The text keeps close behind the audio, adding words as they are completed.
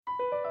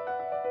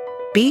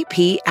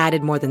BP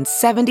added more than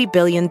 $70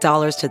 billion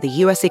to the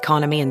U.S.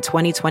 economy in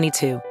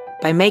 2022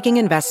 by making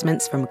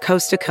investments from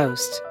coast to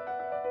coast.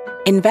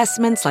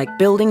 Investments like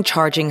building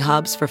charging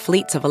hubs for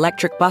fleets of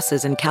electric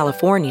buses in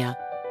California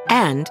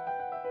and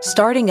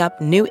starting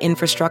up new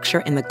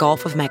infrastructure in the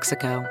Gulf of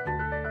Mexico.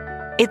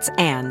 It's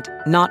and,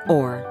 not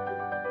or.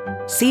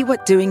 See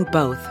what doing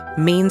both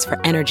means for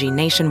energy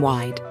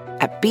nationwide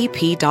at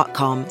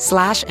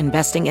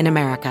bp.com/investing in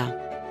America.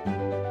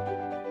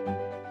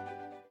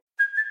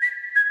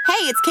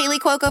 Hey, it's Kaylee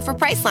Cuoco for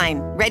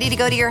Priceline. Ready to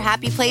go to your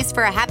happy place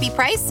for a happy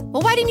price?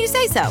 Well, why didn't you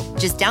say so?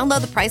 Just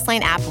download the Priceline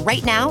app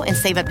right now and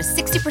save up to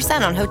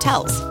 60% on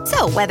hotels.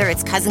 So whether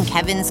it's Cousin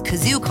Kevin's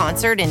Kazoo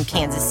Concert in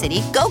Kansas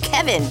City, go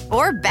Kevin,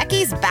 or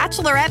Becky's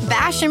Bachelorette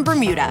Bash in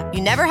Bermuda,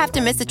 you never have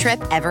to miss a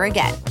trip ever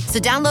again. So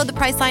download the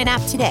Priceline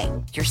app today.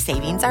 Your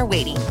savings are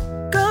waiting.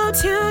 Go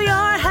to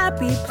your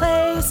happy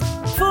place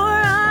for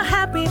a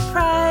happy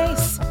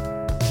price.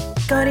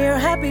 Go to your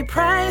happy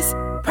price,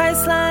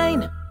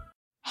 Priceline.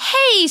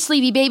 Hey,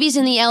 sleepy babies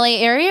in the LA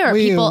area. Are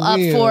people up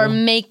for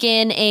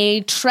making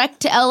a trek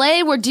to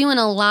LA? We're doing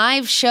a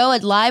live show, a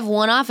live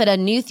one-off at a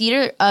new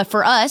theater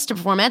for us to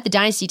perform at, the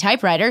Dynasty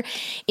Typewriter.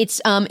 It's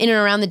in and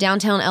around the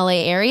downtown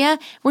LA area.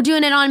 We're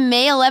doing it on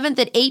May 11th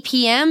at 8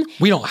 p.m.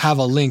 We don't have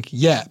a link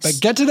yet, but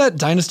get to that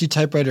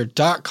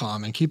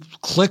dynastytypewriter.com and keep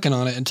clicking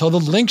on it until the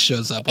link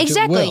shows up.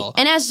 Exactly. It will.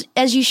 And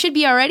as you should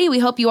be already, we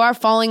hope you are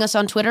following us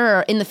on Twitter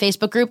or in the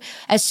Facebook group.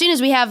 As soon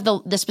as we have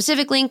the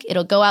specific link,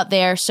 it'll go out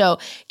there. So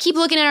keep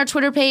looking at our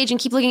Twitter page and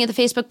keep looking at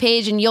the Facebook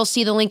page, and you'll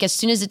see the link as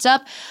soon as it's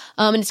up.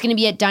 And it's going to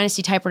be at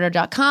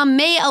dynastytypewriter.com,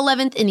 May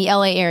 11th in the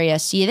LA area.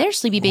 See you there,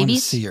 sleepy babies. I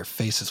want to see your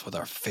faces with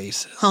our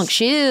faces. Honk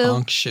shoe.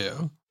 Honk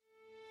shoe.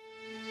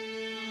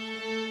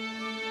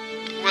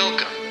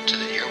 Welcome to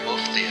the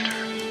Earwolf Theater.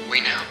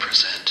 We now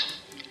present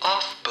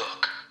Off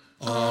Book.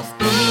 Off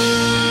Book.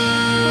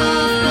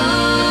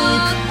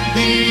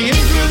 The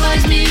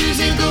improvised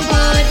musical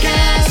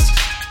podcast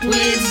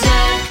with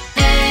Zach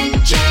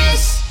and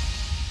Jess.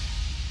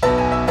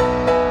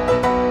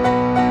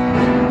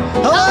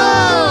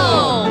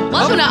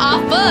 Welcome to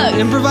Off Book,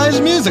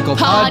 Improvised musical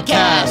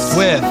podcast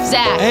with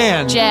Zach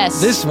and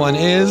Jess. This one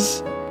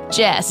is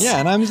Jess. Yeah,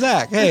 and I'm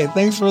Zach. Hey,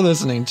 thanks for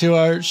listening to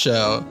our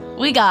show.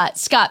 We got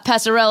Scott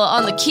Passarella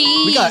on the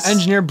keys. We got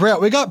engineer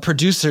Brett. We got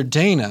producer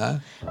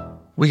Dana.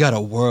 We got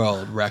a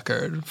world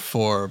record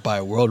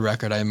by world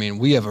record, I mean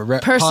we have a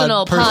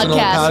personal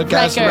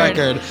podcast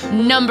record.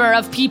 Number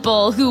of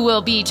people who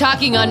will be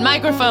talking on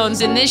microphones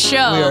in this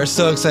show. We are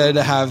so excited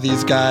to have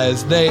these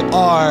guys. They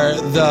are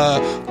the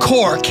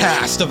core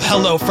cast of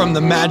Hello from the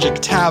Magic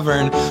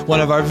Tavern,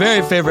 one of our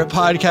very favorite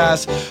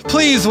podcasts.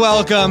 Please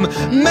welcome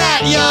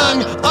Matt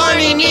Young,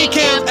 Arnie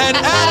Niekamp, and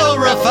Adel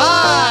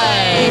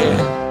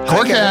Rafai.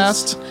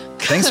 Corecast.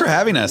 Thanks for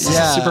having us. This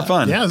is super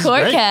fun. Yeah,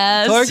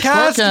 Corecast.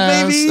 Corecast,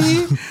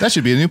 baby. That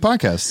should be a new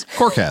podcast.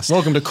 Corecast.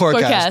 Welcome to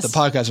Corecast, the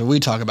podcast where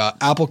we talk about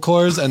apple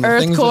cores and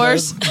Earth the things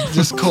cores. that are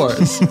just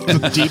cores.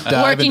 Deep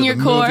dive Working into your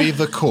the core. movie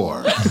The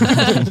Core.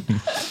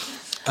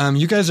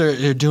 You guys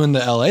are doing the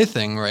LA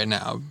thing right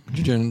now.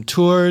 You're doing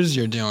tours.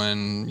 You're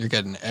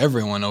getting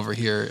everyone over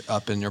here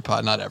up in your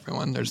pod. Not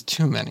everyone. There's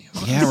too many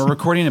of us. Yeah, we're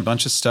recording a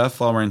bunch of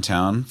stuff while we're in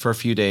town for a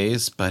few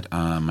days. But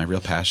my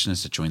real passion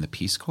is to join the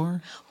Peace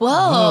Corps. Whoa.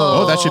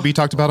 Oh, that should be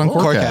talked about on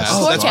Corecast.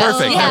 Oh, that's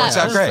perfect. Yeah. That works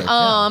out great.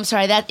 Oh, I'm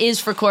sorry. That is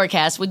for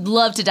Corecast. We'd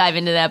love to dive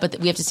into that, but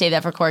we have to save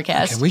that for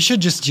Corecast. Okay, we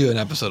should just do an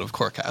episode of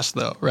Corecast,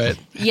 though, right?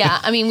 Yeah,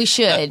 I mean, we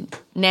should.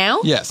 Now?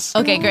 Yes.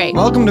 Okay, great.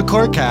 Welcome to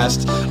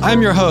Corecast.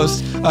 I'm your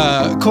host,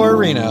 Cor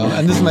Reno,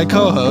 and this is my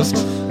co-host,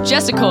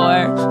 Jessica Core.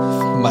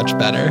 Much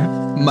better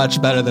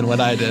than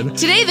what I did.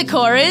 Today the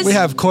core is... We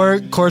have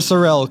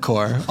Sorel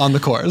Core on the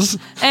cores.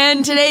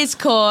 And today's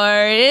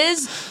core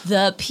is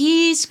the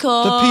Peace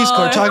Corps. The Peace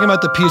Corps. Talking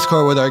about the Peace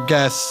Corps with our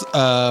guests.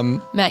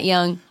 Matt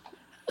Young.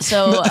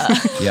 So...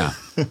 Yeah.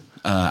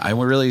 My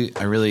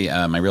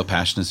real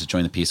passion is to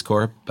join the Peace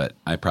Corps, but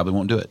I probably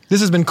won't do it.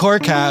 This has been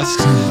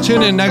Corecast.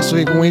 Tune in next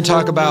week when we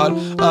talk about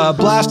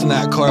blasting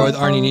that core with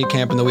Arnie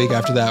Niekamp, and the week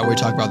after that we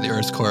talk about the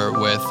Earth's core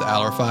with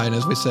Al Rafai,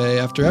 as we say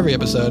after every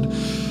episode.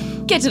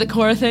 Get to the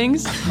core of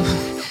things.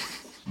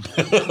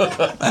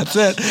 That's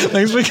it.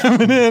 Thanks for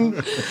coming in.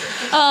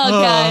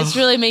 Oh, guys,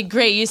 really made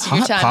great use of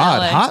your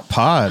time. Hot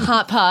pod,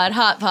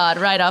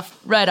 right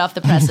off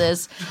the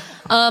presses.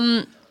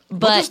 What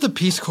does the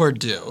Peace Corps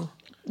do?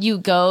 You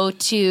go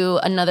to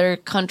another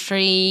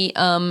country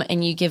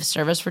and you give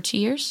service for 2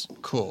 years.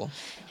 Cool.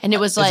 And it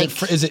was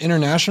is it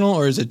international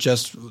or is it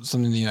just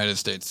something the United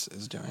States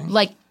is doing?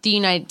 Like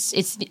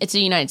it's a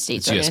United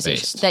States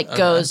organization that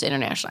goes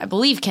international. I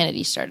believe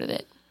Kennedy started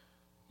it.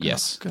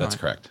 Yes, that's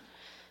correct.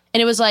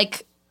 And it was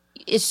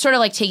it's sort of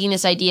like taking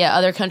this idea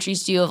other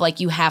countries do of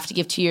you have to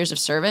give 2 years of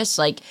service.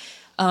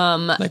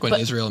 Like when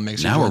Israel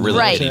makes now we're really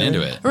Right. getting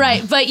into it.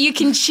 Right, but you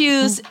can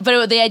choose.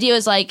 But the idea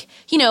was like,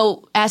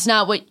 ask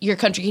not what your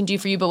country can do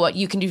for you, but what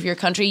you can do for your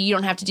country. You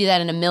don't have to do that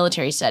in a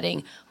military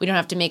setting. We don't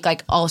have to make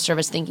like all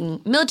service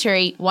thinking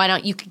military. Why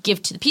not? You could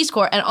give to the Peace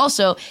Corps, and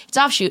also its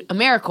offshoot,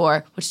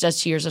 AmeriCorps, which does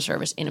 2 years of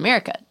service in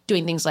America,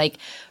 doing things like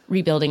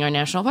rebuilding our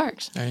national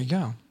parks. There you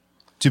go.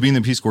 To be in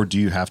the Peace Corps, do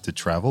you have to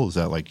travel? Is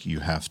that like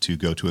you have to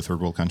go to a third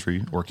world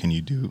country, or can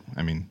you do?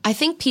 I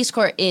think Peace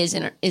Corps is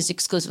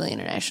exclusively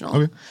international.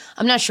 Okay.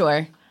 I'm not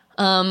sure,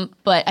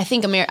 but I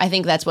think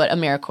that's what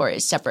AmeriCorps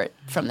is, separate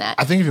from that.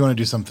 I think if you want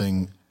to do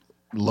something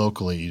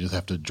locally, you just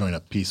have to join a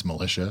peace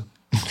militia.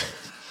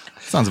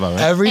 Sounds about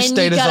right. Every And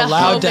state you is gotta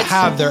allowed hope to it's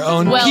have their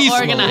own peace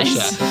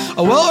well-organized. militia.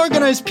 A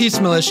well-organized peace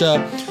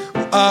militia.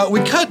 We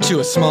cut to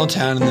a small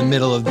town in the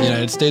middle of the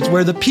United States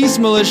where the peace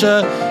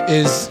militia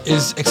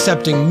is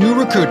accepting new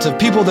recruits of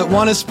people that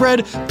want to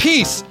spread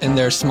peace in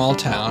their small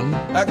town.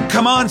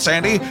 Come on,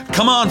 Sandy.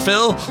 Come on,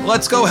 Phil.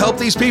 Let's go help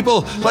these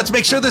people. Let's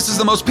make sure this is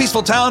the most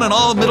peaceful town in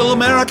all of Middle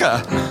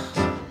America.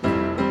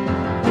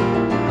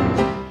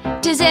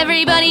 Does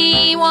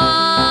everybody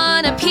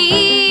want a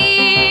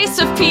piece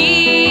of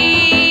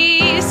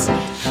peace?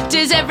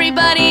 Does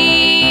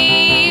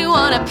everybody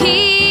want a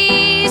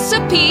piece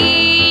of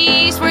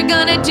peace? We're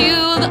gonna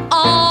do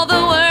all the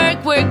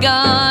work. We're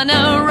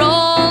gonna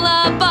roll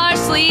up our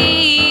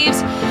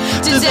sleeves.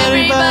 Does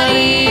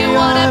everybody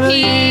want a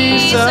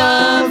piece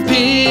of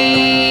peace?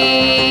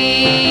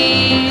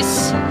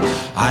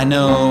 I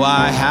know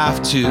I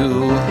have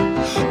to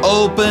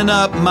open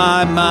up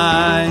my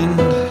mind.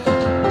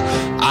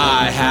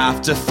 I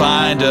have to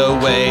find a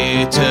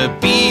way to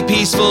be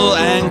peaceful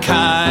and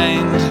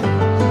kind.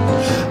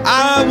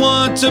 I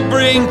want to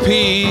bring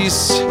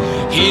peace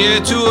here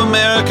to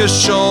America's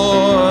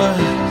shore.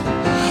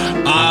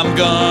 I'm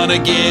gonna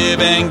give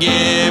and give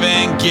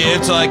and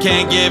give till I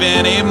can't give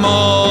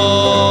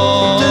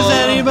anymore. Does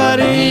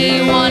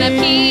anybody want a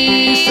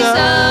piece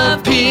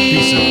of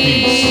peace?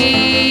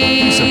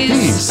 Piece of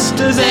peace.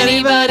 Does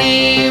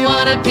anybody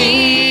want a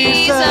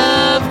piece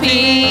of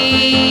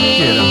peace?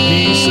 Get a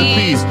piece of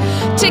peace.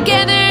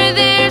 Together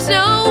there's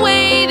no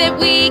way that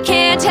we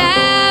can't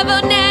have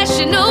a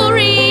national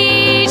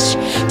reach.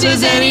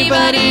 Does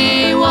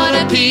anybody want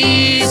a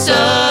piece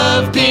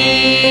of peace?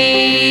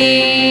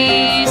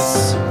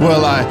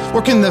 Well, I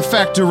work in the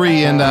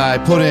factory and I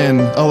put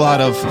in a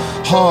lot of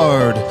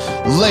hard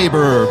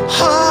labor.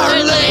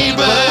 hard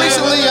labor? But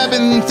recently I've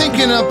been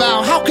thinking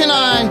about how can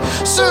I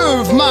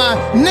serve my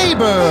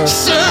neighbor?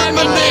 Serve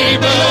my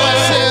neighbor. I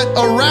sit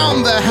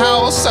around the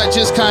house, I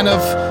just kind of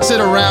sit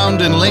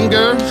around and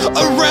linger.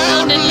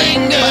 Around and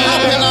linger. But how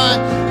can I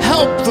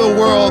help the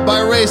world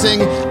by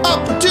raising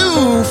up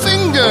two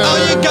fingers? All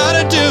you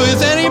gotta do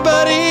is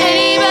anybody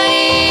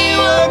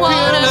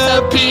want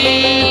a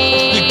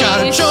piece? You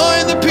gotta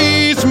join the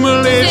peace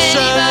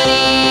militia.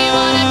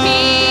 Want a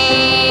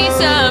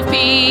piece of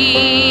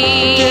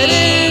peace? Get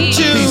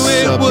into Piece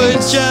it, of would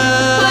peace. ya?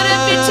 Put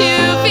up your 2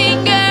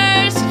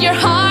 fingers. Your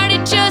heart,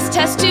 it just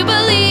has to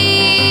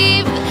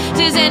believe.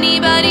 Does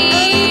anybody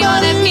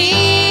want a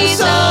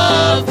piece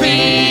of peace?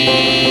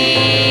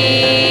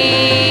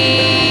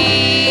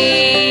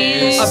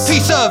 A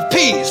piece of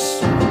peace.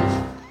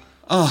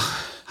 Oh,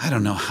 I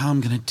don't know how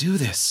I'm going to do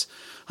this.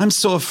 I'm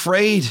so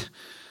afraid.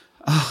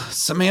 Oh,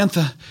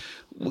 Samantha,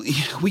 will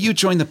you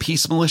join the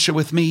peace militia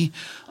with me?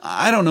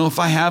 I don't know if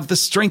I have the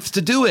strength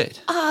to do it.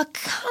 Oh,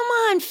 come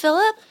on,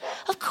 Philip.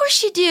 Of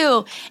course you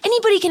do.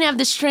 Anybody can have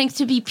the strength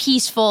to be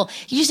peaceful.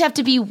 You just have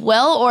to be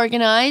well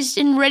organized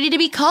and ready to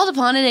be called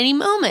upon at any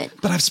moment.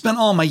 But I've spent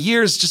all my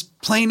years just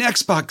playing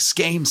Xbox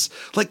games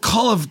like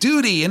Call of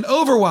Duty and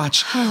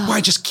Overwatch, where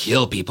I just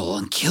kill people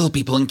and kill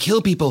people and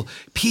kill people.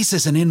 Peace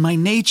isn't in my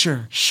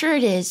nature. Sure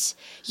it is.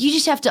 You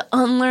just have to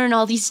unlearn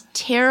all these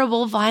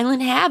terrible,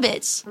 violent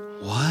habits.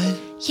 What?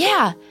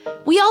 Yeah,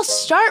 we all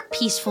start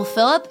peaceful,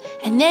 Philip,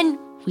 and then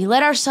we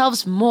let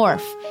ourselves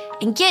morph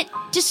and get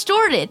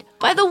distorted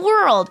by the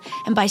world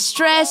and by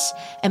stress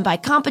and by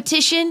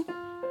competition.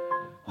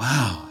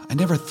 Wow, I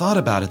never thought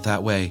about it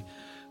that way.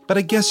 But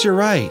I guess you're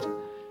right.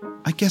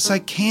 I guess I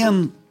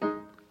can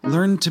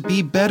learn to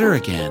be better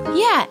again.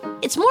 Yeah,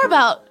 it's more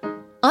about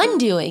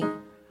undoing.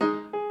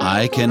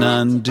 I can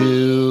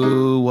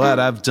undo what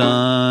I've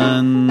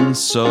done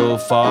so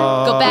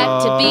far. Go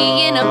back to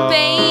being a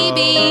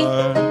baby.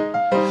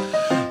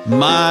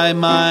 My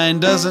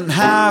mind doesn't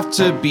have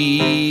to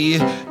be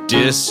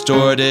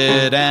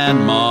distorted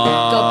and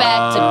marred. Go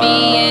back to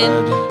being.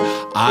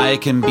 I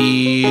can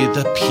be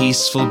the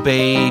peaceful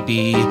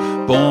baby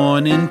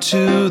born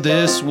into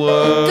this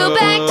world. Go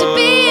back to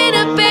being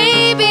a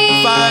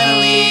baby.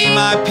 Finally,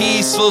 my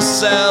peaceful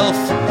self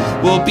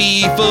will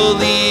be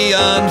fully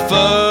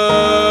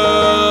unfurled.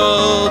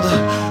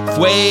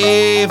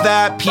 Wave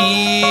that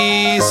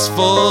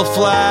peaceful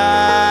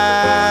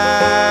flag.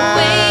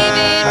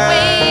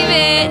 Wave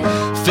it.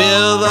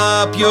 Fill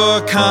up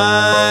your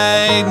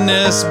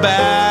kindness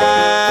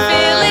bag.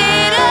 Fill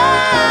it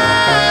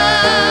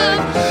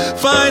up.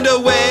 Find a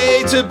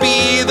way to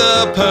be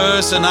the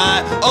person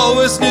I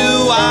always knew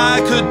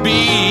I could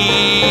be.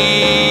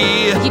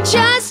 You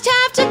just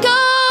have to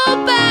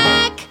go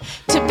back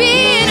to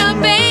being a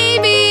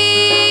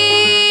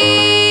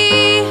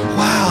baby.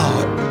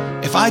 Wow,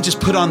 if I just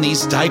put on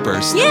these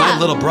diapers that Yeah. my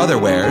little brother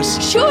wears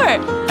Sure.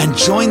 and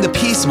join the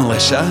peace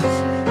militia,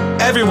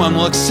 everyone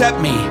will accept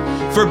me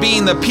for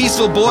being the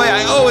peaceful boy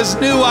I always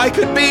knew I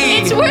could be.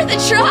 It's worth a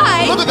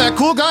try. Look at that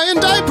cool guy in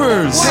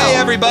diapers. Hey,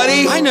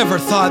 everybody. I never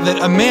thought that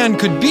a man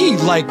could be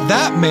like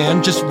that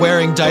man, just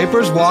wearing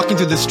diapers, walking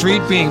through the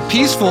street, being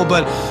peaceful,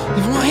 but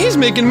he's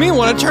making me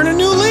want to turn a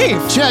new leaf.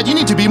 Chad, you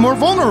need to be more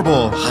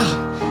vulnerable.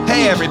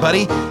 Hey,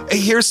 everybody.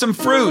 Here's some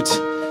fruit.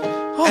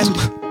 And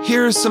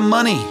here's some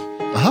money.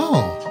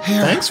 Oh,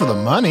 thanks for the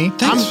money.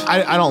 Thanks.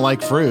 I don't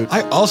like fruit.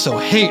 I also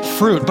hate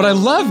fruit, but I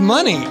love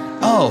money.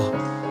 Oh,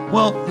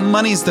 well,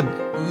 money's the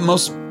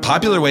most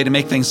popular way to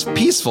make things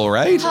peaceful,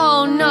 right?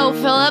 Oh no,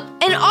 Philip.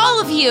 And all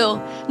of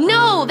you.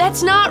 No,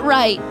 that's not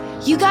right.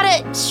 You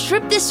gotta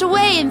strip this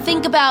away and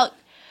think about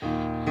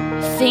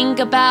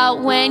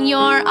when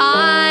your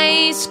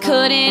eyes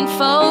couldn't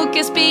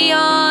focus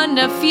beyond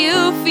a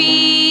few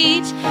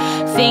feet.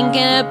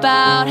 Thinking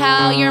about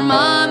how your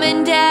mom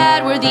and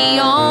dad were the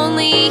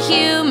only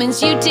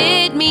humans you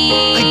did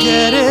meet. I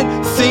get it,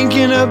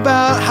 thinking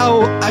about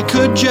how I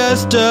could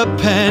just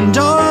depend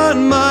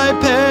on my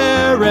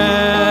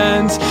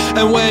parents.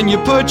 And when you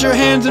put your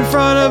hands in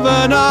front of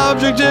an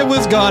object, it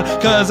was gone,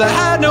 'cause I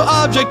had no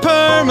object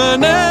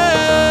permanence.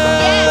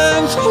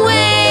 Yes,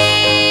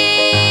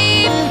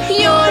 wave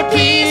your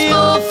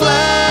peaceful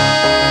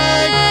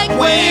flag.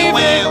 Wave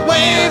it,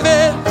 wave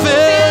it,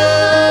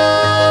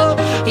 fill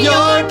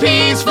your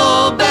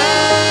peaceful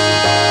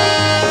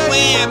bag.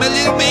 Wham, a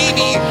little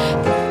baby.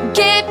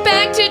 Get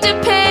back to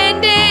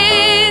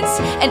dependence,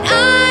 and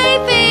I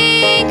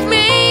think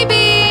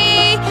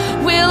maybe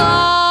we'll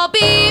all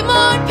be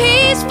more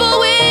peaceful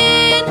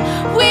when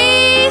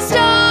we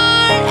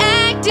start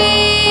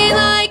acting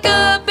like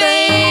a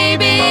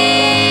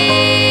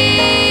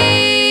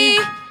baby.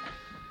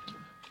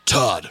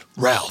 Todd,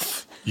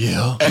 Ralph,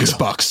 Yeah.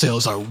 Xbox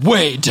sales are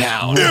way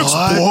down.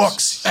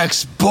 Xbox?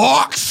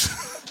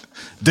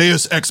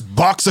 Deus Ex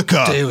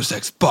Boxica. Deus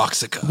Ex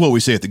Boxica. What we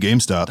say at the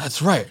GameStop.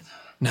 That's right.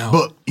 Now,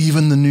 But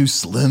even the new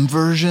slim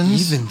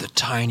versions? even the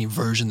tiny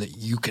version that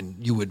you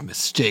would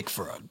mistake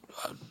for a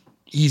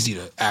easy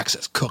to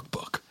access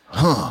cookbook.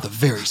 The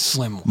very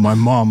slim one. My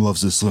mom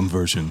loves this slim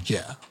version.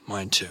 Yeah,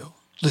 mine too.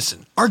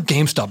 Listen, our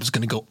GameStop is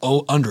going to go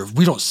under if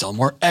we don't sell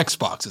more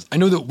Xboxes. I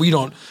know that we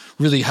don't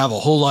really have a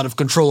whole lot of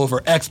control over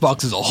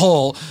Xbox as a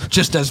whole,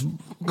 just as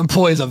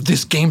employees of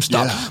this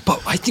GameStop. Yeah.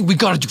 But I think we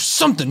got to do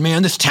something,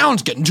 man. This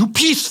town's getting too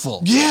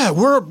peaceful. Yeah,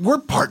 we're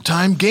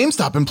part-time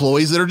GameStop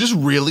employees that are just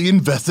really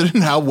invested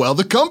in how well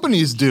the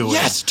company's doing.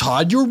 Yes,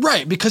 Todd, you're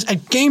right. Because at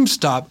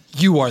GameStop,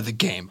 you are the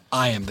game.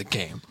 I am the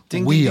game.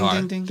 Ding, we ding,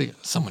 are. ding, ding.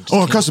 Someone just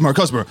Oh, came.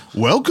 customer.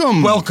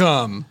 Welcome.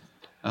 Welcome.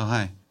 Oh,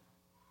 hi.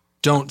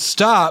 Don't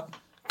stop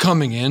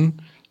coming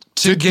in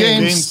to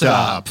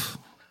GameStop.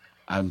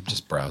 I'm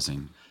just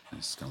browsing. I'm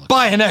just gonna look.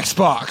 Buy an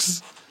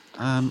Xbox.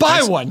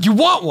 Buy one. You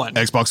want one.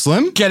 Xbox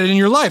Slim? Get it in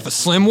your life. A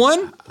slim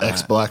one?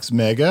 Xbox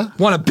Mega.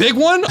 Want a big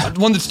one?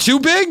 One that's too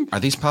big? Are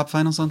these pop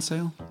vinyls on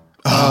sale?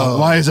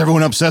 Why is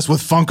everyone obsessed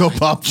with Funko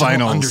Pop I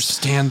don't vinyls?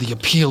 understand the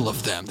appeal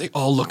of them. They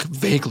all look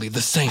vaguely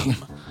the same.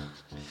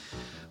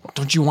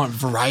 Don't you want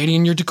variety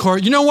in your decor?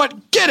 You know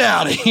what? Get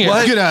out of here.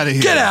 What? Get outta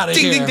here. Get out of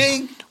Ding, here. ding,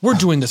 ding. We're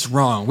doing this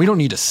wrong. We don't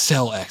need to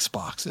sell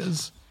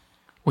Xboxes.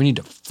 We need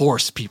to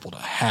force people to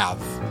have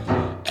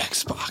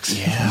Xboxes.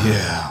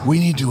 Yeah. We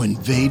need to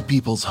invade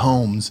people's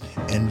homes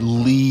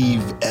and leave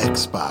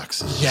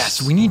Xboxes.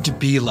 Yes, we need to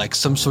be like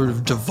some sort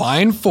of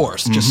divine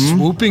force, just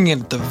swooping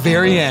in at the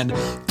very end,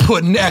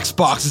 putting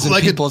Xboxes in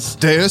like people's... a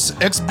Deus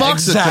Ex Boxica.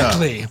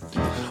 Exactly.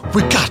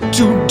 We got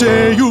to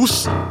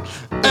Deus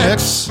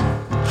Ex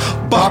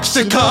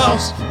Boxica.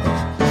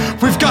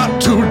 We've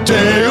got to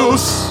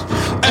Deus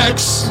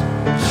Ex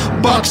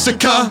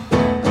Boxica.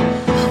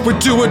 We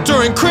do it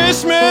during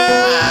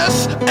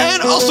Christmas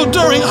and also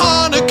during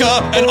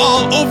Hanukkah, and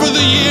all over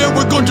the year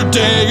we're going to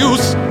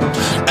Deus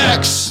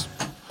Ex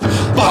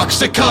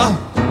Boxica.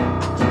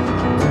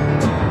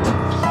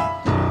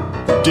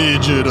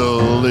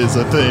 Digital is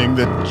a thing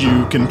that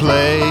you can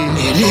play.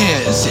 It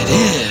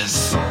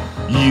is.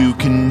 You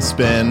can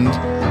spend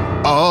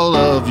all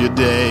of your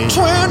day.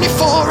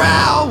 24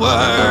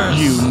 hours.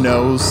 You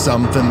know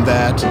something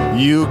that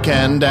you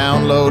can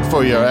download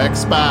for your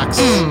Xbox.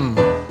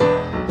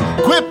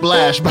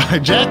 Quiplash by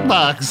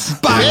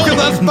Jackbox. Back with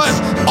us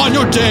on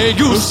your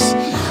Deus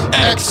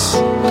Ex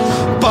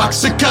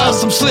Boxica.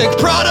 Some slick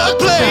product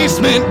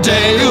placement.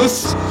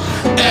 Deus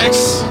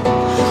Ex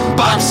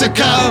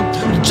Boxica.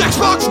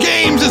 Jackbox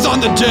Games is on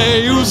the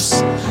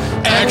Deus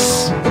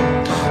Ex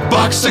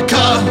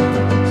Boxica.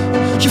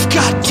 You've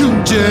got to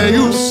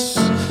Deus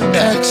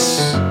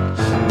Ex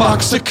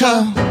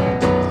Boxica.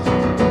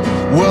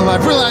 Well,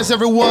 I've realized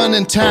everyone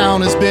in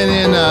town has been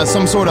in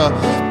some sort of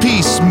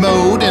peace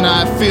mode, and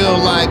I feel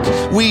like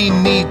we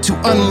need to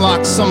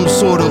unlock some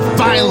sort of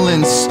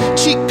violence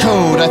cheat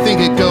code. I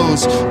think it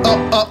goes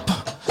up, up,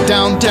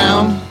 down,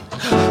 down.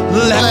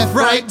 Left,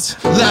 right,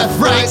 left,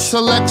 right.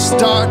 Select,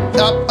 start,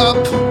 up,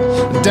 up.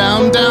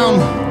 Down, down.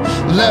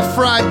 Left,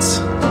 right.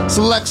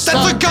 Select, start.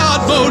 That's a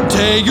God mode,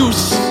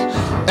 Deus.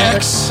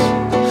 X.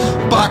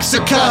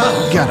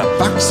 Boxica. Got a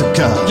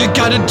Boxica. You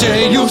got a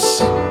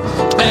Deus.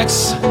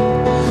 X.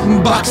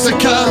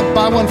 Boxica.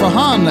 Buy one for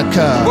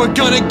Hanukkah. We're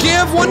gonna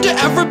give one to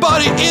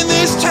everybody in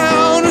this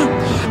town,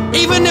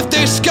 even if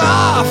they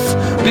scoff,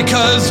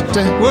 because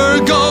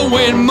we're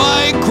going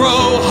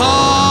micro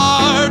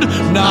hard,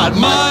 not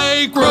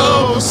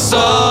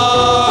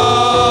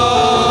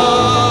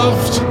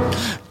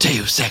Microsoft.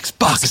 Deus Ex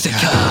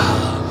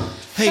Boxica.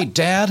 Hey,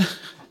 Dad.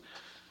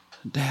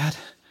 Dad,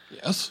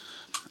 Yes?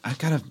 I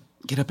gotta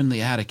get up in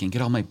the attic and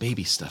get all my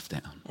baby stuff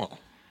down.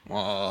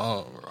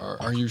 Well,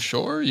 are you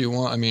sure?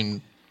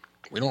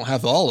 We don't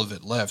have all of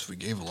it left. We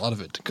gave a lot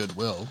of it to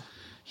Goodwill.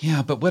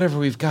 Yeah, but whatever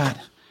we've got,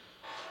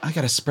 I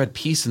gotta spread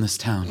peace in this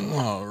town.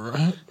 All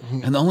right.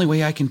 And the only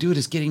way I can do it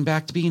is getting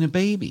back to being a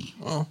baby.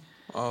 Well,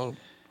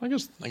 I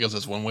guess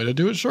that's one way to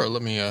do it. Sure,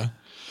 let me,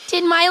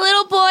 Did my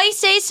little boy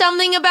say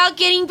something about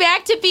getting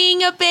back to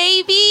being a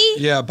baby?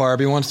 Yeah,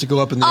 Barbie wants to go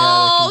up in the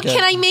Oh, attic.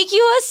 can I make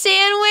you a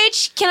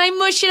sandwich? Can I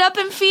mush it up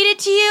and feed it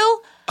to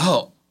you?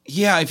 Oh,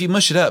 yeah, if you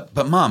mush it up.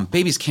 But, Mom,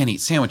 babies can't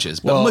eat sandwiches.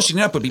 But Well, mushing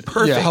it up would be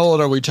perfect. Yeah, how old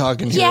are we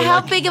talking here? Yeah,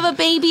 how big of a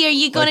baby are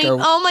you going to...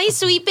 like Oh, my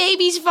sweet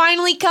baby's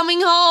finally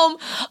coming home.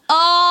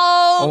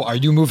 Oh, are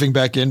you moving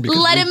back in? Because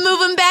let him move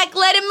him back.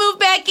 Let him move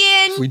back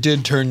in. we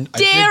did turn...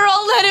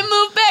 Daryl, let him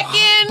move back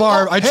in.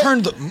 Barb, I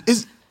turned the...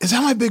 Is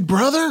that my big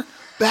brother?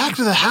 Back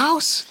to the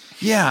house?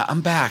 Yeah,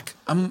 I'm back.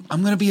 I'm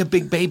gonna be a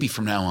big baby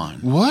from now on.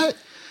 What?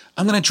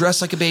 I'm gonna dress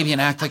like a baby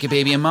and act like a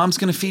baby, and Mom's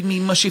gonna feed me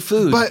mushy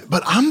food.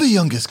 But I'm the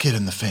youngest kid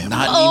in the family.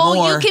 Not Oh,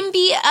 anymore. you can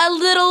be a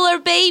littler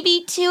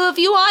baby too if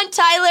you want,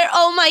 Tyler.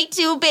 Oh, my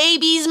two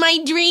babies, my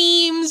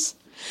dreams.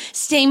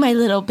 Stay my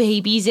little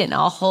babies and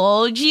I'll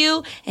hold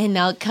you and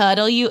I'll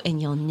cuddle you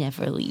and you'll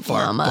never leave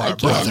Mama again.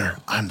 Brother,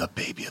 I'm the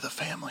baby of the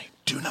family.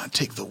 Do not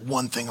take the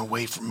one thing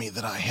away from me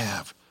that I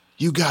have.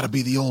 You gotta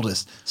be the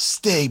oldest.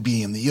 Stay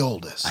being the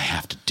oldest. I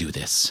have to do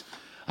this.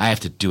 I have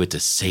to do it to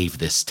save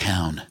this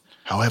town.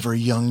 However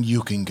young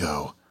you can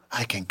go,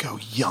 I can go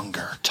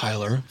younger.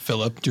 Tyler,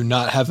 Philip, do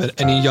not have it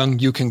any young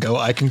you can go.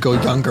 I can go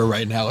younger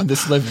right now in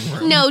this living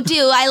room. No,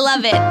 do. I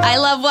love it. I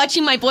love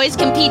watching my boys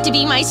compete to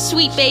be my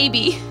sweet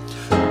baby.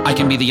 I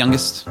can be the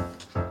youngest.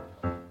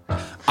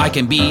 I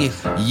can be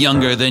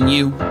younger than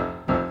you.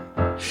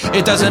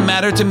 It doesn't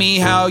matter to me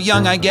how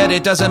young I get.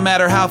 It doesn't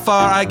matter how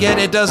far I get.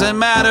 It doesn't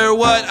matter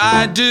what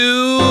I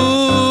do.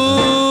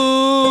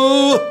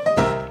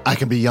 I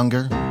can be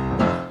younger.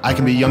 I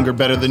can be younger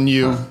better than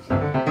you.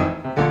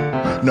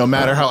 No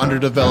matter how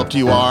underdeveloped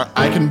you are,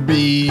 I can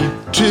be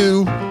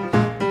too.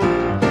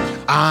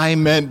 I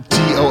meant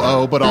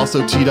TOO, but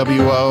also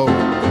TWO.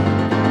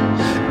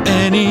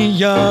 Any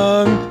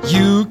young,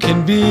 you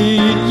can be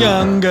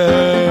younger.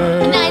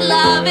 And I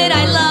love it.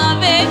 I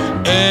love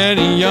it.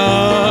 Any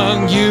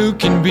young, you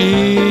can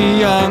be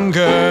younger.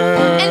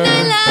 And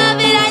I love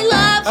it. I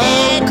love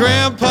it. Oh,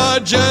 Grandpa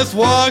just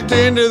walked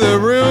into the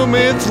room.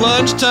 It's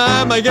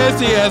lunchtime. I guess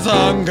he has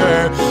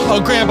hunger.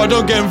 Oh, Grandpa,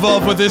 don't get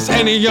involved with this.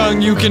 Any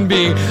young you can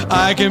be.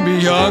 I can be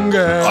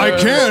younger. I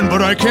can,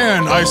 but I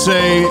can. I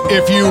say,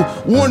 if you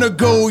want to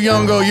go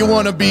younger, you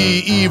want to be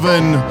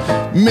even,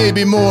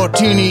 maybe more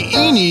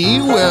teeny-eeny,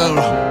 well,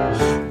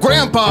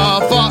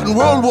 Grandpa fought in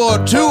World War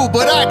II,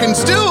 but I can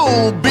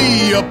still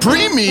be a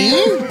preemie.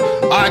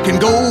 I can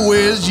go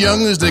as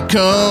young as they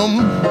come,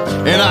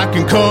 and I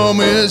can come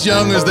as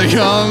young as the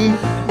young.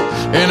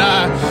 And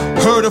I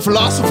heard a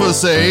philosopher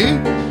say,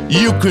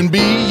 you can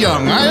be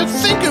young. I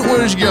think it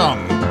was young.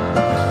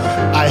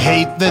 I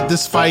hate that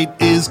this fight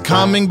is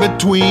coming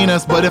between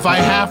us, but if I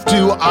have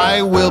to,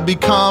 I will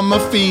become a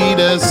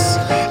fetus.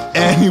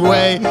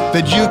 Anyway,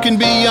 that you can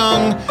be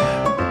young,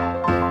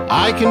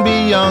 I can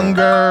be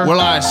younger. Well,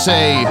 I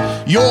say,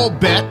 your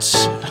bet,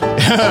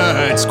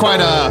 it's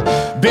quite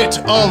a bit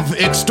of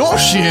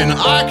extortion.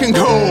 I can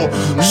go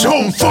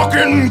so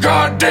fucking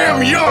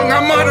goddamn young,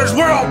 I might as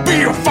well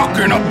be a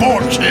fucking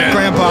abortion.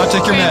 Grandpa,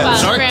 take your Grandpa.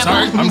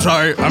 meds.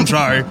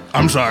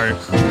 I'm sorry.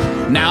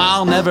 Now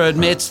I'll never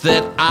admit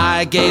that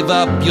I gave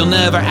up. You'll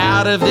never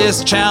out of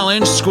this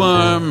challenge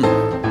squirm.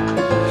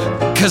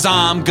 'Cause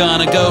I'm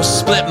gonna go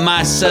split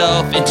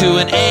myself into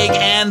an egg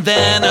and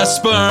then a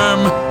sperm.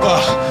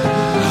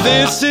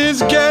 This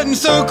is getting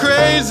so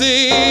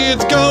crazy.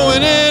 It's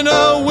going in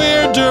a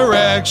weird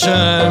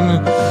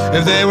direction.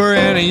 If they were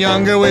any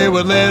younger, we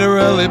would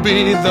literally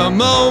be the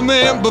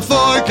moment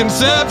before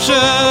conception.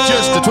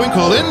 Just a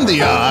twinkle in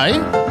the eye.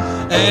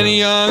 Any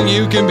young,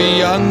 you can be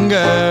younger.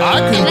 I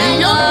can And be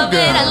I love younger.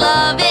 it. I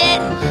love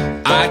it.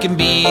 I can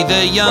be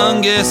the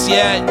youngest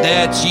yet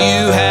that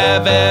you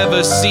have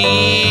ever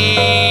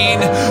seen.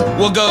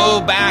 We'll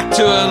go back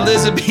to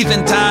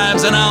Elizabethan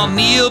times and I'll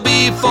kneel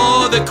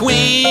before the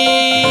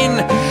Queen.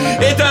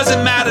 It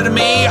doesn't matter to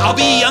me, I'll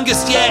be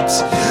youngest yet.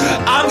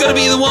 I'm gonna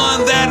be the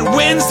one that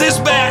wins this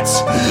bet.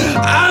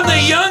 I'm the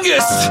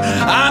youngest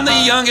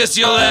youngest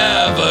you'll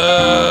ever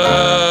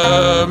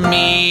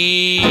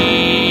meet.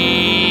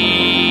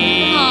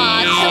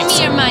 Aw, come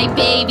here, my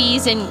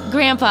babies. And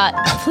Grandpa,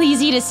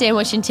 please eat a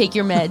sandwich and take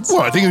your meds.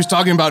 Well, I think he was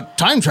talking about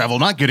time travel,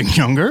 not getting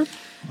younger.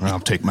 I'll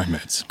take my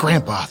meds.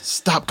 Grandpa,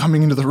 stop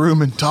coming into the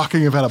room and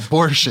talking about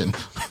abortion.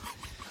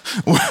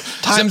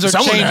 Times are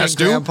Someone changing, has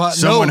to. Grandpa.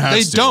 Someone no, has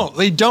they to. don't.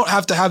 They don't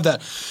have to have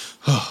that.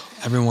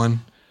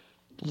 Everyone,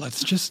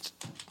 let's just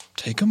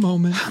take a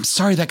moment. I'm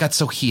sorry that got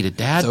so heated,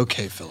 Dad. It's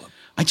okay, Philip.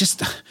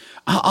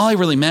 All I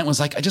really meant was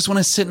like, I just want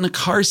to sit in a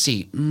car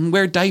seat and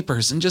wear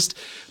diapers and just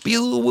be a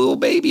little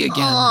baby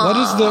again.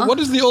 What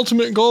is the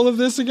ultimate goal of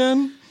this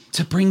again?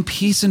 To bring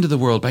peace into the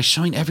world by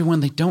showing everyone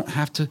they don't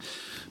have to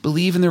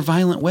believe in their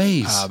violent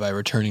ways. By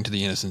returning to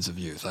the innocence of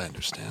youth, I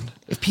understand.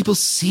 If people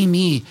see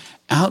me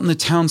out in the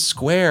town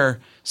square,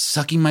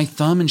 sucking my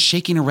thumb and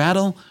shaking a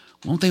rattle,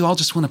 won't they all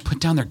just want to put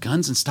down their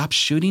guns and stop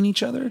shooting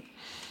each other?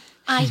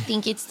 I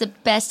think it's the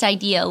best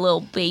idea a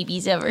little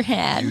baby's ever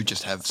had. You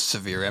just have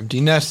severe empty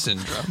nest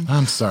syndrome.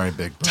 I'm sorry,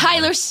 big brother.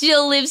 Tyler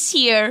still lives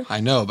here. I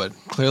know, but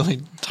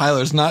clearly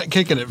Tyler's not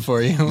kicking it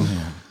for you.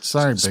 Yeah.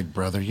 Sorry, big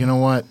brother. You know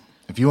what?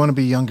 If you want to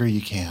be younger,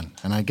 you can.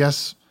 And I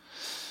guess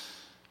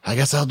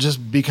I'll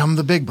just become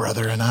the big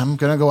brother, and I'm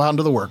going to go out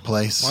into the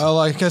workplace. Well,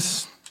 I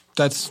guess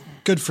that's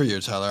good for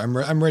you, Tyler.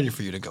 I'm ready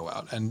for you to go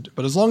out.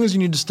 But as long as you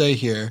need to stay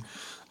here,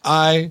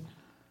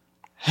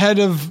 head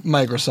of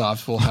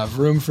Microsoft, will have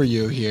room for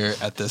you here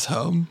at this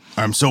home.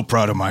 I'm so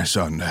proud of my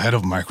son, the head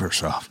of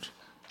Microsoft.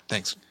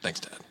 Thanks, Dad.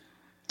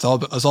 It's all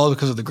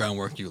because of the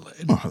groundwork you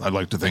laid. Well, I'd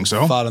like to think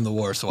so. Fought in the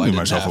war, so I Give didn't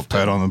myself have a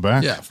pat to. on the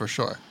back. Yeah, for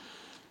sure.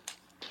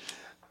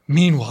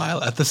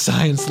 Meanwhile, at the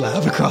science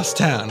lab across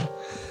town,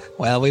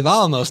 well, we've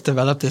almost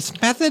developed this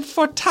method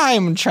for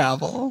time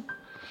travel.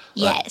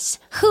 Yes.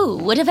 Who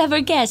would have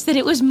ever guessed that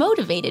it was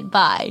motivated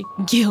by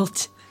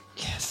guilt?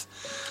 Yes.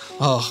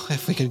 Oh,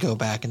 if we could go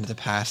back into the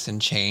past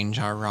and change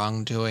our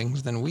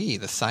wrongdoings, then we,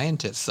 the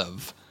scientists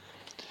of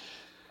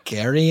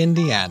Gary,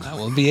 Indiana,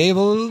 will be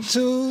able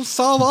to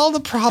solve all the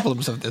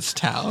problems of this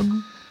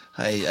town.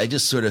 I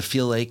just sort of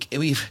feel like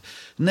we've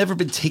never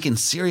been taken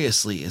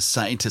seriously as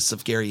scientists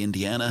of Gary,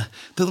 Indiana.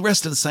 The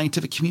rest of the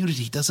scientific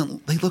community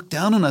they look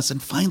down on us,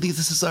 and finally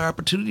this is our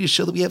opportunity to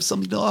show that we have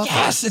something to offer.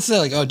 Yes, it's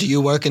like, oh, do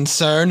you work in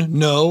CERN?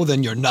 No,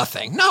 then you're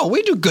nothing. No,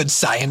 we do good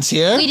science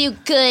here. We do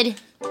good,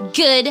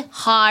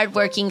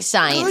 hard-working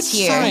science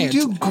here. Science. We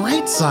do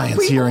great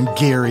science here in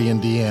Gary,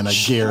 Indiana.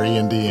 Gary,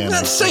 Indiana.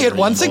 Let's say it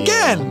once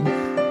again.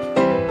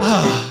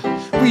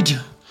 We do.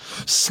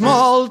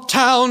 Small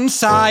town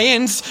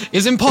science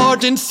is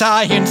important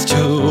science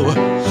too.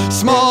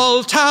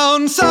 Small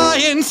town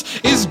science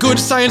is good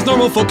science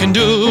normal folk can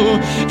do.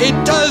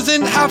 It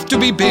doesn't have to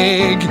be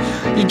big.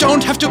 You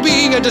don't have to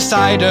be a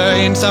decider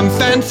in some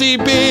fancy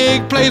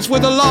big place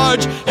with a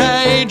large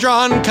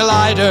hadron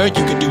collider.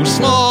 You can do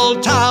small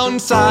town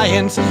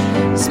science.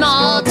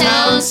 Small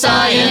town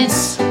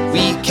science.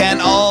 We can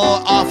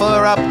all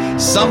offer up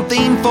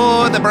something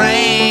for the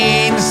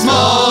brain.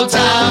 Small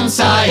town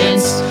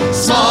science.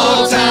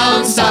 Small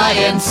town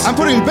science. I'm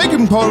putting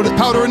baking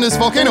powder in this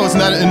volcano. Isn't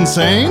that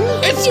insane?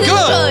 It's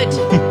Good.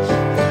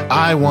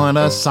 I want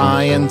a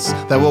science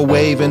that will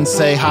wave and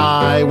say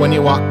hi when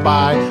you walk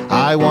by.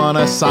 I want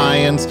a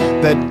science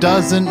that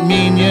doesn't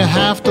mean you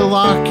have to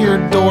lock your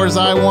doors.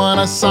 I want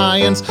a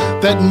science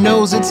that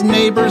knows its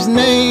neighbor's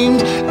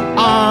names.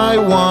 I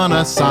want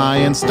a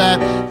science that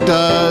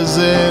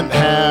doesn't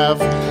have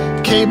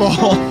cable.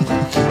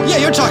 Yeah,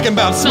 you're talking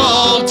about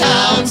Small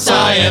town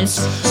science.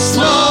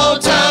 Small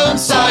town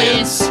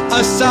science.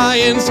 a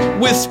science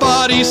with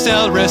spotty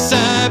cell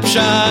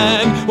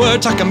reception. We're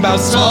talking about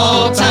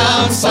Small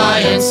town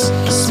science.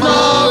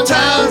 Small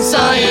town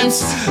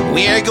science.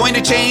 We're going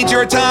to change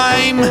your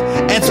time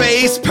and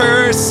space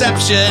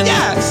perception.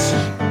 Yes.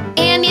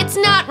 And it's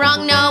not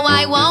wrong, no,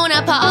 I won't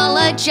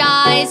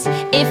apologize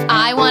if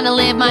I want to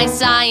live my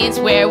science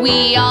where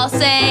we all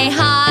say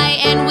hi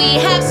and we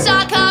have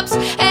sock hops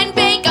and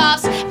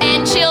bake-offs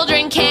and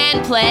children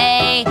can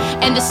play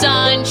and the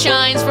sun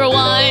shines for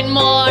one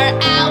more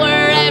hour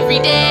every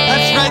day.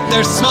 That's right,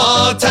 there's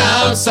Small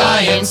town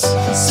science.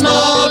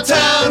 Small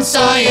town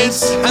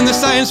science. And the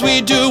science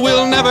we do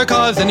will never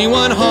cause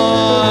anyone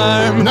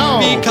harm. No.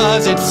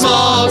 Because it's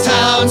Small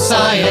town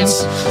science.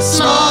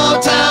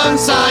 Small town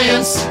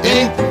science.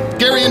 In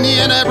Gary,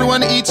 Indiana,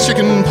 everyone eats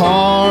chicken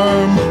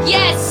parm.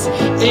 Yes,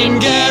 in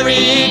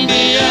Gary,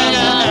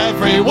 Indiana,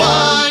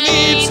 everyone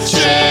eats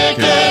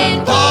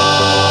chicken parm.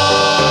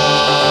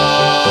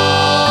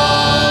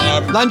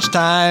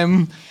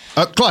 Lunchtime.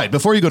 Clyde,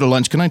 before you go to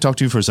lunch, can I talk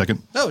to you for a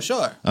second? Oh,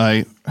 sure.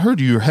 I heard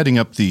you're heading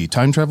up the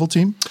time travel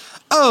team.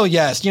 Oh,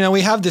 yes. You know,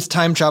 we have this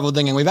time travel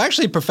thing, and we've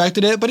actually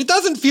perfected it, but it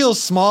doesn't feel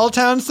small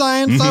town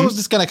science. So I was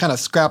just going to kind of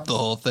scrap the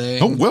whole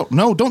thing. Oh, well,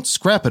 no, don't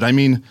scrap it. I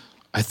mean,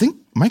 I think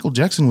Michael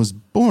Jackson was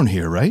born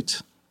here, right?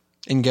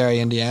 In Gary,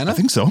 Indiana? I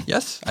think so.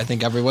 Yes, I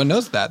think everyone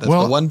knows that. That's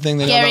Well, the one thing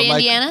they know Gary, about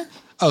Indiana?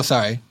 Oh,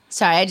 sorry.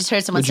 Sorry, I just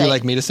heard someone Would say you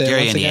like me to say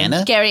Gary, it once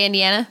Indiana? Gary,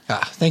 Indiana?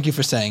 again? Thank you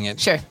for saying it.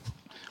 Sure.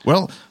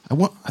 Well, I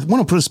want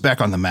to put us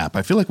back on the map.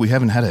 I feel like we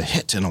haven't had a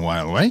hit in a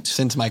while, right?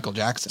 Since Michael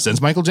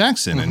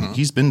Jackson. And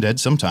he's been dead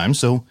some time,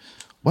 so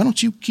why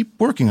don't you keep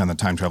working on the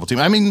time travel team?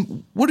 I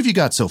mean, what have you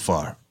got so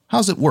far?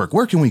 How's it work?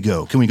 Where can we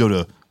go? Can we go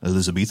to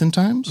Elizabethan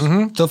times?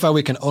 Mm-hmm. So far,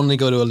 we can only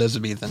go to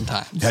Elizabethan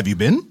times. Have you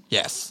been?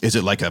 Yes. Is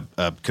it like a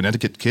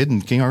Connecticut kid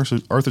in King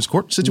Arthur's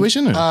court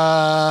situation? Or?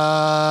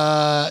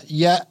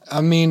 Yeah.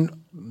 I mean,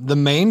 the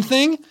main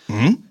thing,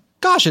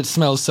 gosh, it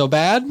smells so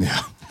bad.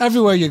 Yeah.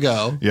 Everywhere you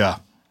go. Yeah.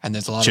 And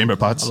there's a lot chamber of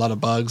pots. A lot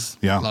of bugs.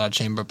 Yeah. A lot of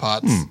chamber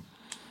pots.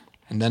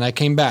 And then I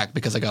came back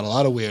because I got a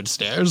lot of weird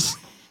stares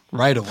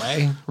right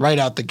away, right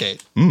out the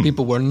gate.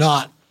 People were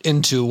not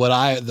into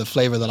the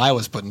flavor that I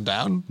was putting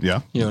down.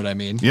 Yeah. You know what I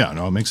mean? Yeah,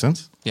 no, it makes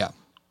sense. Yeah.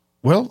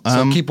 Well,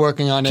 so keep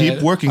working on it.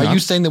 Keep working on it. Are you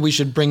saying that we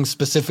should bring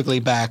specifically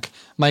back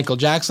Michael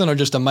Jackson or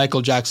just a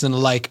Michael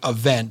Jackson-like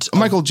event? A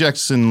Michael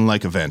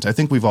Jackson-like event. I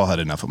think we've all had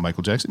enough of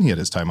Michael Jackson. He had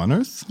his time on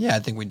Earth. Yeah, I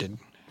think we did.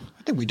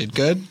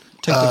 good.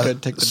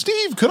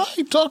 Steve, could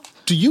I talk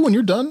to you when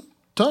you're done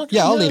talking?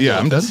 Yeah, I'll leave. Yeah,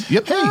 I'm done.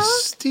 Yep. Hey,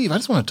 Steve, I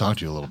just want to talk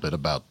to you a little bit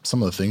about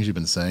some of the things you've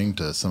been saying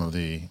to some of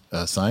the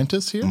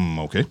scientists here.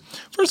 Okay.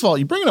 First of all,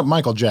 you bring up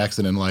Michael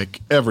Jackson in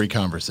like every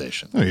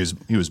conversation. Oh,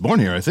 he was born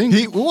here, I think.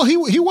 He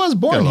was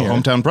born here.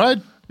 Hometown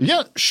pride.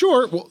 Yeah,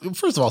 sure. Well,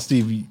 first of all,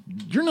 Steve,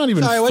 you're not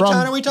even Sorry, from... what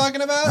town are we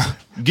talking about?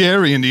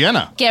 Gary,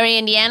 Indiana. Gary,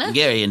 Indiana?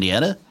 Gary,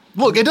 Indiana.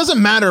 Look, it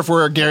doesn't matter if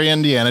we're Gary,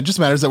 Indiana. It just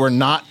matters that we're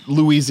not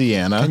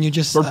Louisiana. Can you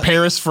just... Or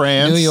Paris,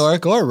 France. New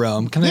York or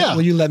Rome. Yeah.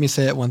 Will you let me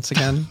say it once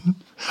again?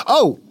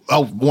 Oh,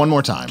 one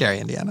more time. Gary,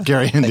 Indiana.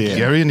 Gary, Indiana.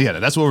 Gary,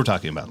 Indiana. That's what we're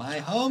talking about. My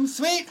home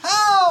sweet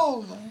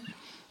home!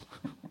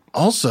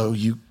 Also,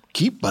 you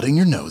keep butting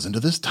your nose into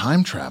this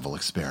time travel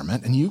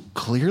experiment, and you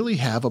clearly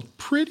have a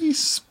pretty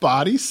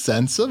spotty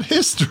sense of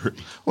history.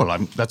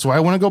 Well, that's why I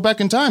want to go back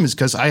in time, is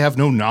because I have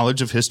no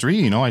knowledge of history.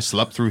 You know, I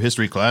slept through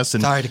history class.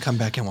 And Sorry to come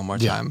back in one more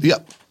time.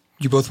 Yep.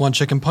 You both want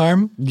chicken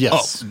parm?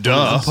 Yes. Oh,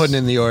 duh. I'm putting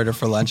in the order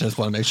for lunch. I just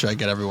want to make sure I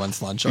get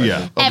everyone's lunch order.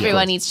 Yeah.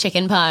 Everyone eats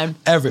chicken parm.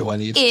 Everyone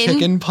eats In-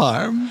 chicken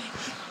parm.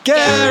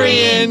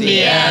 Gary,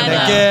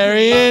 Indiana.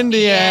 Gary,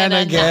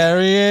 Indiana.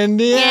 Gary,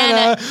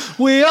 Indiana.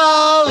 We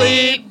all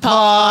eat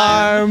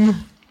parm.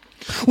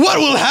 What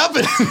will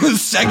happen in the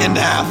second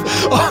half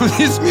of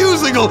this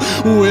musical?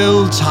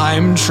 Will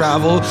time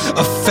travel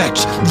affect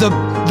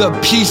the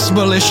peace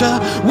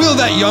militia? Will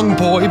that young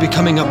boy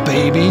becoming a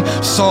baby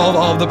solve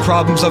all the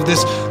problems of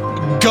this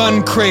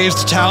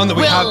gun-crazed town that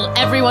we have? Will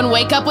everyone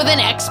wake up with an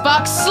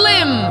Xbox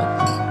Slim?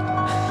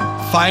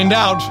 Find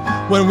out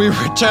when we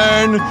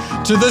return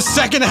to the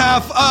second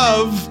half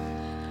of...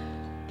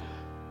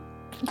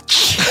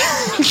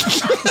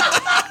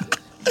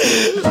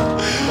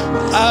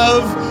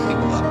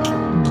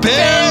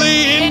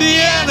 Barely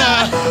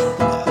Indiana,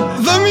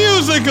 the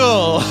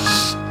musical.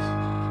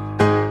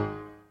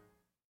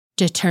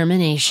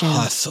 Determination.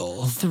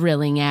 Hustle.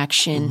 Thrilling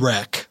action.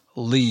 Rec.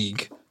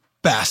 League.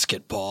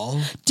 Basketball.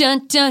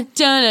 Dun dun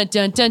dun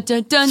dun dun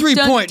dun dun.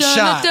 3-point dun,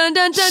 shot. Dun,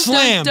 dun, dun,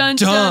 Slam dun, dunk.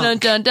 dun,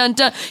 dun, dun,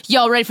 dun.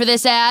 Y'all ready for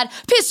this ad?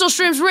 Pistol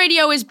Shrimps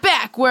Radio is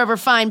back wherever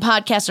fine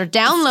podcasts are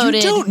downloaded.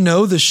 If you don't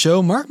know the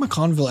show, Mark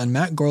McConville and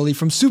Matt Gorley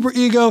from Super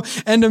Ego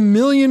and a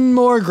million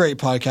more great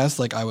podcasts,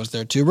 like I was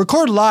there too,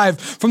 record live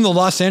from the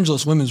Los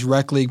Angeles Women's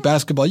Rec League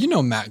basketball. You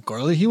know Matt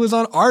Gorley. He was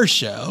on our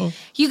show.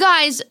 You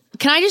guys,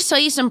 can I just tell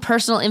you some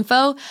personal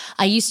info?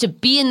 I used to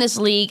be in this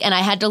league and I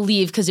had to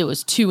leave because it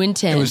was too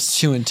intense. It was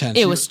too intense.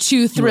 It was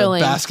too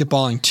thrilling. You were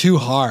basketballing too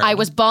hard. I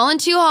was balling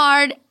too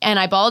hard, and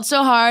I balled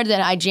so hard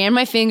that I jammed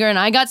my finger and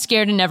I got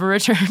scared and never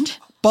returned.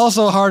 Ball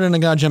so hard and I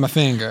got to jam my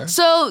finger.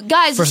 So,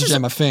 guys, First this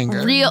jam my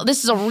finger.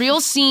 This is a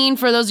real scene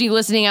for those of you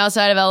listening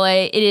outside of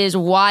LA. It is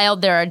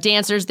wild. There are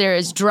dancers, there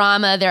is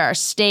drama, there are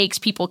stakes.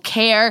 People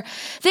care.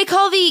 They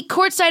call the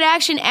courtside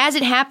action as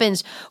it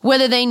happens,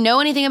 whether they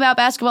know anything about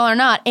basketball or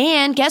not.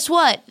 And guess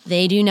what?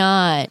 They do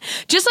not.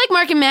 Just like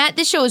Mark and Matt,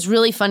 this show is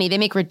really funny. They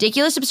make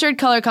ridiculous, absurd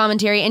color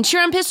commentary and cheer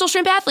on Pistol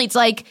Shrimp athletes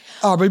like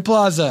Aubrey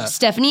Plaza,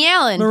 Stephanie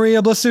Allen,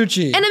 Maria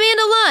Blasucci, and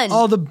Amanda Lund.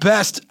 All the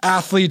best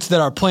athletes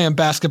that are playing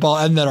basketball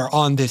and that are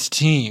on this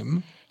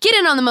team. Get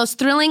in on the most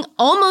thrilling,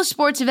 almost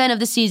sports event of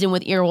the season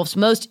with Earwolf's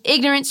most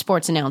ignorant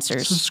sports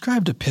announcers.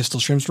 Subscribe to Pistol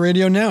Shrimps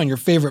Radio now in your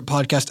favorite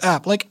podcast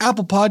app like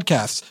Apple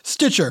Podcasts,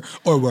 Stitcher,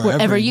 or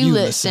wherever you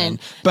listen.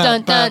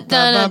 Dun, dun,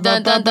 dun,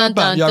 dun, dun, dun,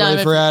 dun, Y'all ready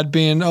dun. for ad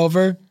being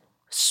over?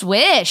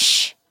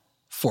 Swish.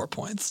 4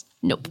 points.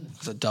 Nope.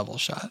 It's a double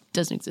shot.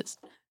 Doesn't exist.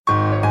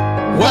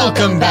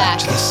 Welcome back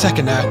to the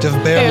second act of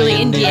Barely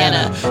Barely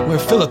Indiana, Indiana, where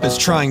Philip is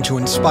trying to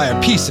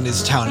inspire peace in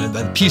his town and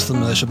the peace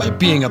militia by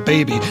being a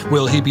baby.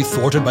 Will he be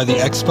thwarted by the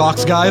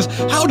Xbox guys?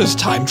 How does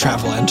time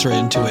travel enter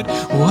into it?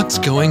 What's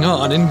going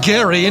on in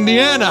Gary,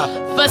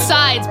 Indiana?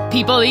 Besides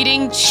people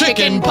eating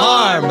chicken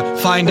parm.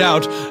 Find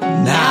out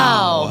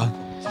now.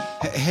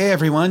 Hey,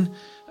 everyone.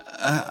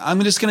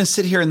 I'm just going to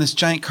sit here in this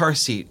giant car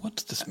seat.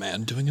 What's this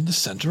man doing in the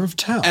center of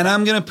town? And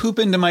I'm going to poop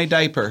into my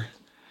diaper.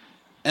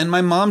 And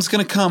my mom's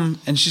going to come,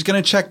 and she's going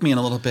to check me in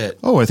a little bit.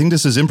 Oh, I think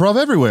this is improv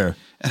everywhere.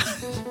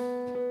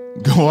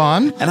 Go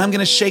on. And I'm going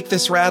to shake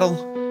this rattle,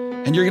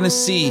 and you're going to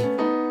see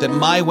that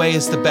my way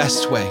is the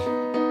best way.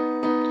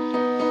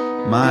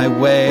 My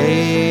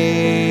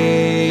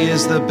way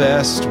is the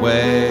best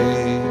way.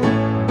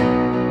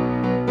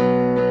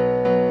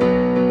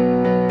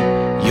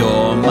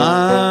 Your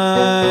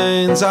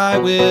minds I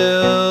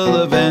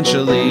will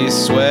eventually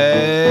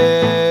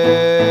sway,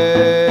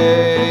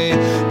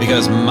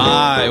 because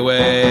my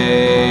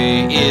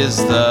way is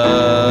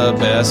the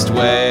best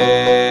way.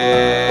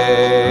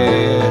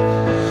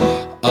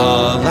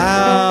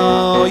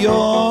 Allow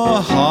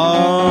your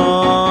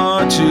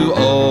heart to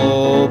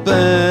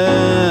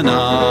open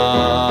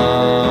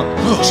up.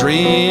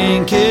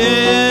 Drink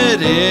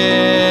it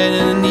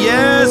in,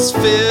 yes,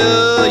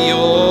 fill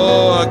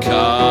your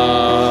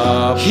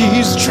cup.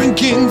 He's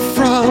drinking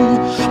from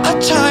a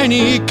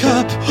tiny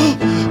cup.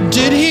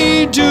 Did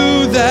he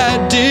do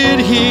that? Did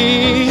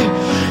he?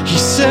 He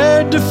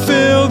said to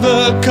fill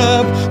the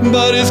cup,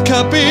 but his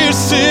cup is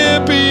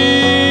sipping.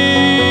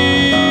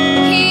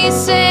 He's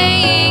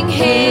saying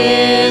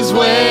his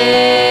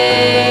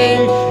way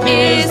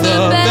is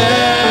the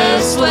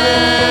best way.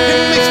 It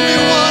makes me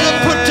wanna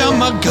put down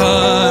my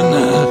gun.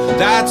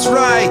 That's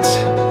right.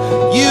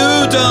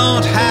 You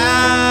don't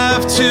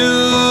have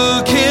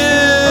to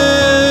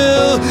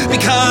kill,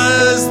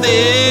 because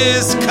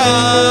this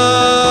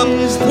cup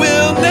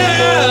will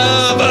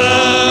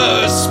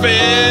never spill.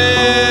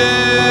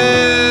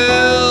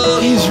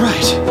 He's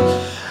right.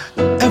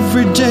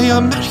 Every day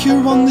I'm out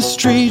here on the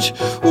street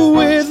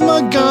with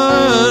my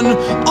gun.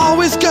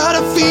 Always got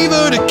a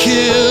fever to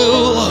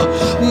kill,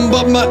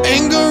 but my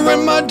anger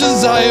and my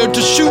desire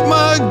to shoot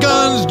my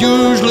guns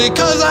usually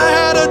cause I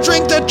had a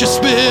drink that you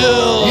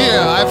spilled.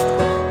 Yeah,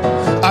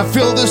 I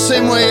feel the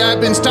same way. I've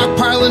been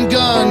stockpiling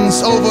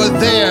guns over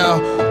there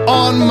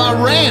on my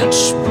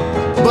ranch.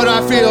 But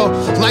I feel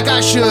like I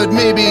should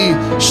maybe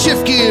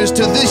shift gears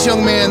to this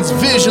young man's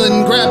vision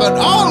and grab an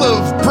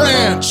olive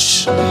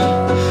branch.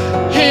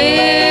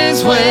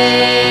 His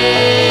way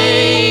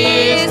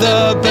is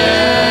the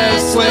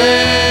best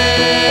way.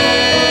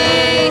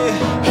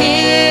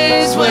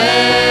 His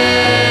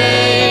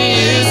way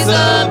is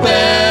the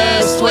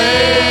best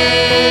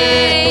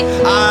way.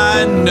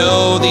 I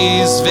know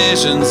these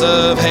visions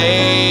of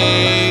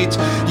hate.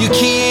 You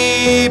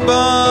keep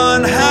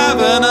on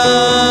having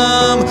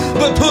them,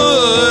 but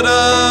put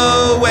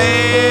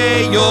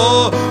away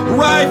your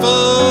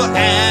rifle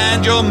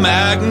and your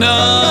magnum.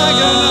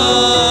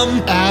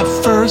 At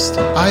first,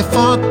 I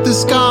thought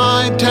this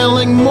guy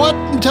telling me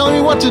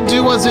what to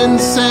do was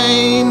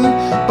insane.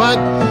 But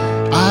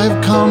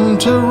I've come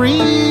to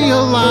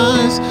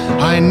realize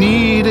I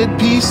needed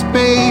peace,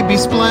 baby,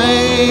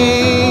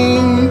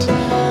 splained.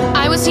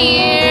 I was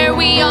here,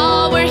 we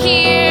all were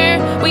here,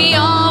 we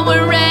all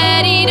were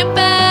ready to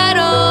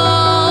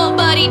battle.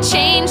 But he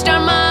changed our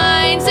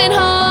minds and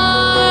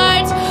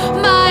hearts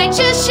by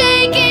just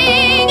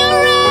shaking a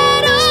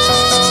rattle.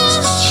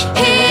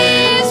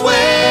 His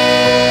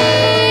way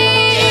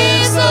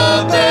is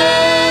the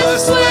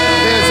best way.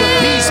 There's a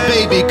peace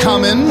baby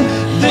coming.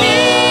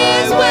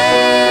 His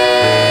way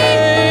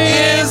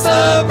is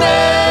the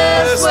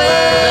best way.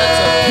 That's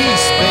a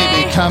peace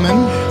baby coming.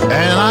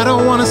 And I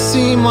don't want to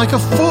seem like a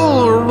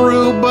fool or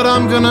rude, but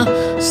I'm gonna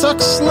suck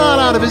snot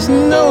out of his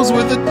nose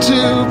with a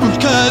tube.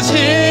 Cause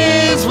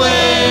his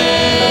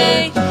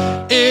way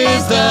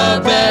is the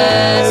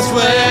best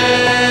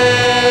way.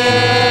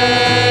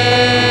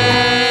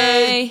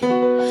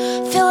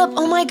 Philip,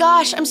 oh my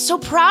gosh, I'm so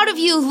proud of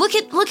you. Look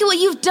at what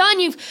you've done.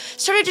 You've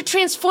started to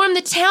transform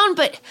the town.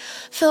 But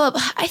Philip,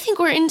 I think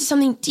we're into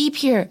something deep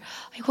here.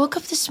 I woke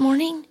up this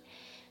morning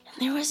and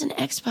there was an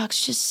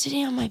Xbox just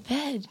sitting on my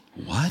bed.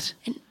 What?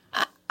 And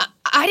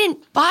I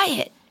didn't buy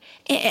it.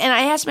 And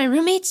I asked my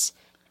roommates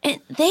and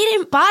they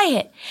didn't buy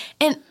it.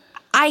 And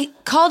I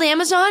called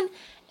Amazon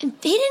and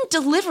they didn't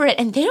deliver it.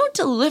 And they don't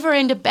deliver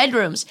into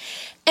bedrooms.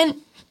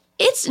 And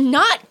it's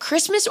not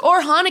Christmas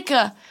or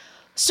Hanukkah.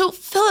 So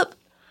Philip,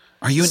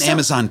 Are you an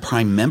Amazon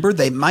Prime member?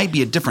 They might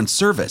be a different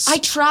service. I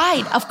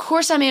tried. Of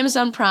course I'm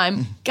Amazon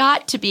Prime.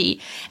 Got to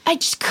be. I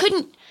just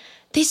couldn't.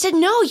 They said,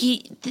 no,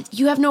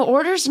 you have no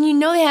orders and you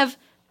know they have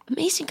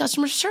amazing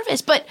customer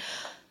service. But,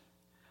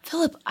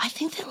 Philip, I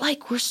think that,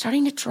 we're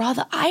starting to draw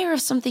the ire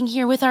of something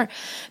here with our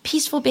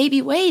peaceful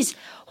baby ways.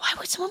 Why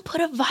would someone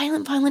put a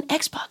violent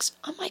Xbox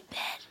on my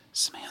bed?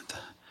 Samantha,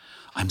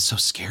 I'm so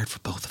scared for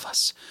both of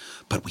us.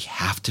 But we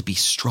have to be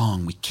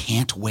strong. We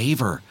can't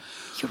waver.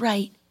 You're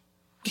right.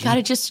 We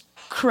gotta just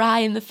cry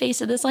in the face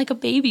of this like a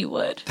baby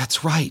would.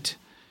 That's right.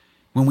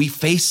 When we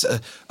face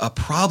a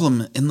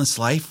problem in this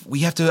life, we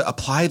have to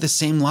apply the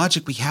same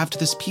logic we have to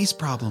this peace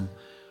problem.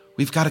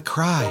 We've got to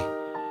cry.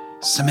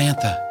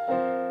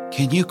 Samantha,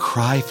 can you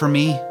cry for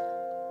me?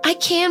 I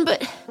can,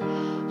 but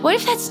what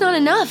if that's not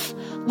enough?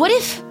 What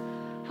if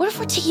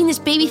we're taking this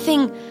baby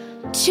thing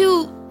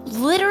too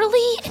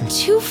literally and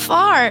too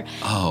far?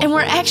 And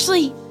we're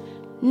actually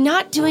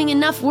not doing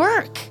enough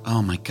work.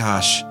 Oh my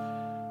gosh.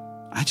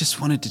 I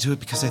just wanted to do it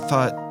because I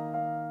thought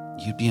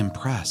you'd be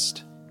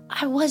impressed.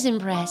 I was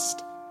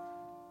impressed.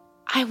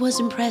 I was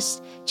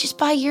impressed just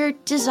by your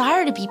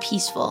desire to be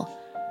peaceful.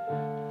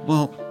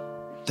 Well,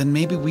 then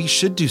maybe we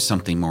should do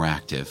something more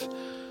active.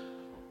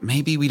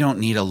 maybe we don't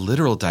need a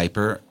literal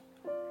diaper.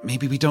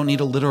 Maybe we don't need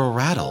a literal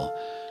rattle.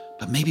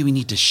 But maybe we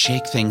need to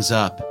shake things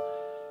up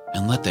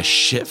and let the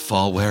shit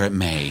fall where it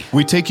may.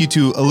 We take you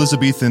to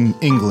Elizabethan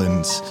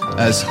England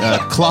as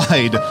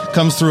Clyde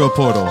comes through a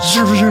portal.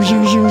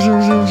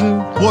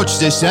 Watch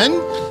this then.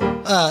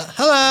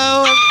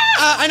 Hello.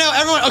 I know,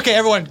 everyone. Okay,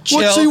 everyone, chill.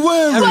 What's he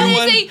wearing?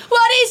 Everyone.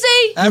 What is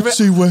he? What's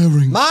he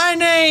wearing? My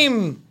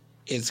name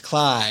is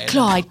Clyde.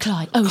 Clyde.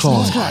 Oh,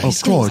 Clyde.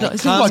 it's Clyde.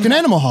 It's like an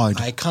animal hide.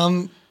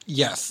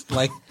 Yes,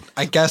 like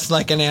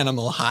an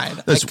animal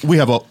hide. We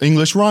have an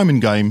English rhyming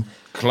game.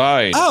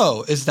 Clyde.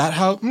 Oh, is that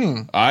how?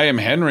 I am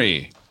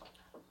Henry,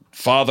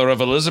 father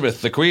of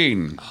Elizabeth the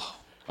Queen.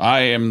 I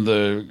am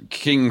the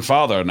king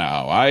father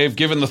now. I have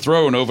given the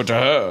throne over to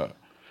her.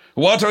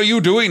 What are you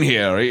doing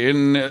here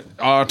in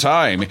our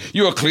time?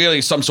 You are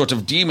clearly some sort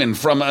of demon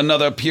from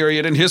another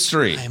period in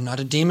history. I am not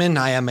a demon.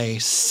 I am a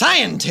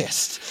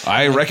scientist.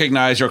 I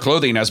recognize your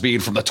clothing as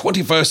being from the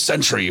 21st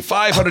century,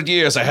 500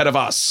 years ahead of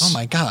us. Oh,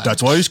 my God.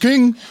 That's why he's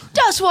king.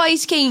 That's why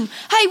he's king.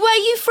 Hey, where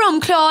are you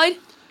from, Clyde?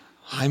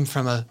 I'm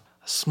from a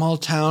small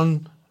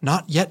town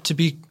not yet to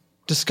be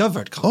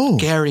discovered called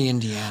Gary,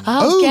 Indiana.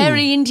 Oh,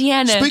 Gary,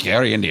 Indiana.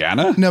 Gary,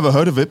 Indiana? Never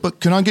heard of it, but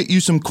can I get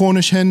you some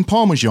Cornish hen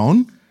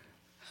parmesan?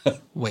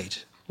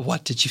 Wait,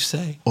 what did you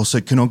say? I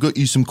said, can I get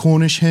you some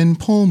Cornish hen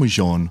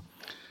parmesan?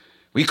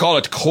 We call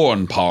it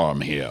corn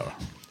parm here.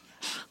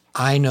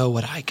 I know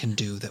what I can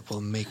do that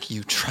will make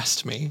you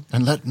trust me.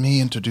 And let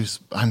me introduce...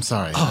 I'm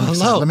sorry. Oh,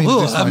 hello. Let me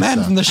introduce a man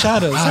myself. from the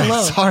shadows. Hi,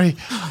 Hello. sorry.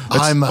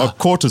 I'm a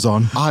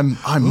courtesan. I'm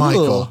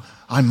Michael.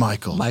 I'm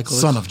Michael,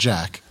 son of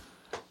Jack.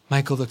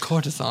 Michael the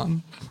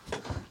courtesan.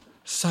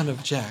 Son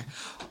of Jack.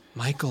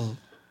 Michael,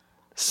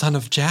 son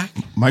of Jack?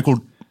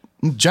 Michael,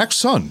 Jack's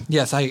son.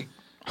 Yes,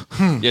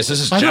 Yes, this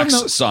is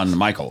Jack's son,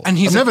 Michael. And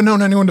I've never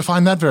known anyone to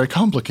find that very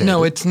complicated.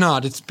 No, it's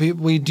not.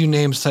 We do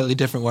names slightly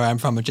different where I'm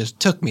from. It just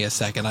took me a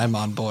second. I'm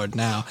on board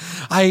now.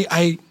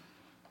 You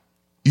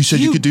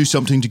said you could do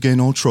something to gain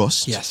our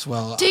trust? Yes,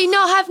 well... Do you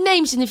not have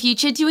names in the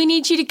future? Do we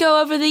need you to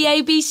go over the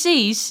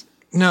ABCs?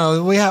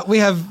 No, we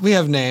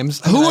have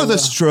names. Who are the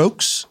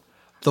Strokes?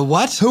 The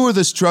what? Who are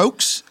the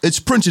Strokes? It's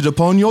printed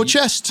upon your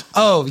chest.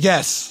 Oh,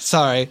 yes.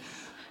 Sorry.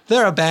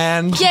 They're a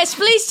band. Yes,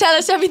 please tell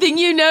us everything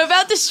you know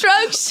about the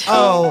Strokes.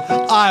 Oh,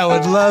 I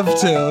would love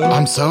to.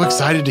 I'm so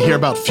excited to hear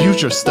about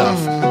future stuff.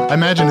 I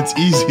imagine it's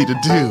easy to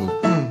do.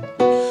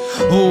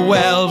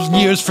 Well,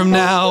 years from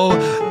now,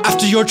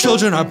 after your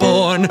children are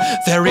born,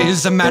 there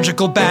is a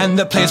magical band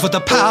that plays with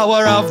the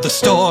power of the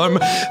storm.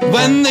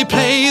 When they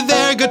play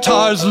their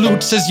guitars,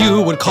 lutes as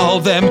you would call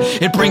them,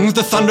 it brings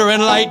the thunder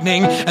and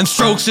lightning, and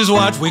strokes is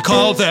what we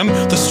call them.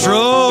 The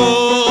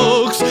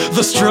Strokes,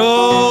 the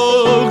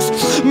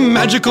Strokes,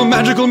 magical,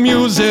 magical,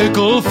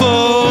 musical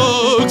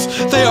folks.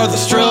 They are the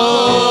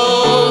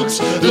Strokes,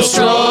 the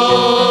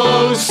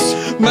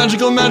Strokes,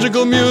 magical,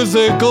 magical,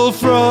 musical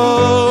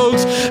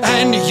folks.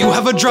 And you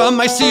have a drum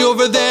I see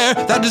over there,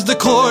 that is the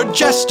chord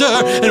jester.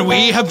 And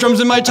we have drums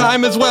in my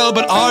time as well,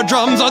 but our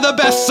drums are the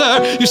best,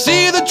 sir. You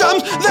see, the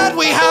drums that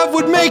we have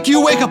would make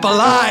you wake up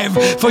alive.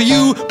 For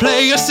you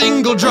play a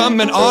single drum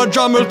and our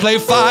drummers play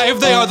 5.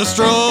 They are the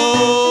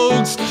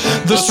Strokes,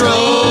 the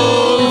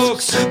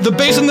Strokes, the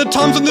bass and the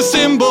toms and the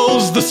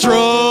cymbals. The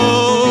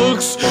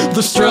Strokes,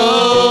 the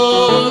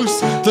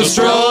Strokes, the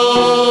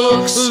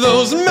Strokes,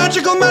 those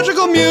magical,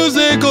 magical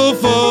musical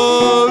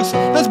folks.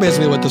 That's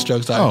basically what the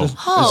Strokes are.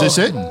 Is this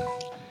it?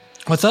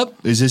 What's up?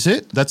 Is this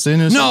it? That's the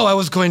innocent? No, I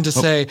was going to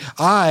say,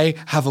 I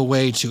have a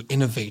way to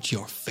innovate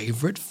your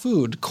favorite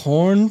food,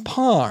 corn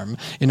parm,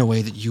 in a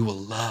way that you will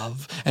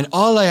love. And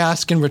all I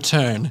ask in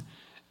return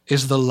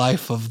is the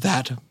life of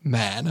that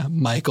man,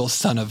 Michael,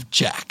 son of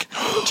Jack,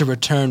 to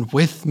return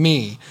with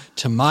me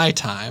to my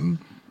time.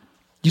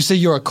 You say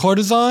you're a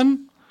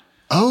courtesan?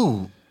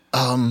 Oh,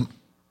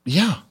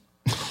 yeah.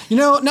 You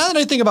know, now that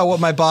I think about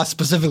what my boss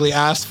specifically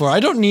asked for, I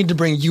don't need to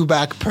bring you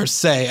back per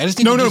se. I just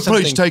need to do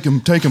something. Please, take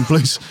him,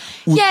 please.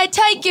 Yeah,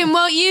 take him,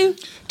 won't you?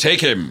 Take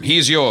him.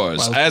 He's yours.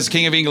 Well, as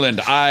King of England,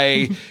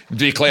 I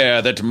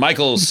declare that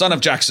Michael, son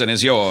of Jackson,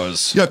 is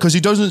yours. Yeah, because he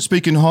doesn't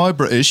speak in High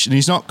British and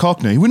he's not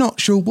Cockney. We're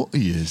not sure what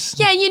he is.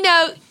 Yeah, you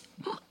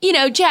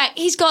know, Jack,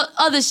 he's got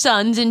other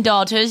sons and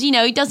daughters. You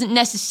know, he doesn't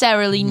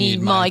necessarily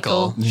need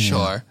Michael. Yeah.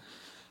 Sure.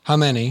 How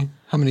many?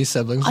 How many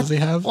siblings does he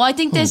have? Well, I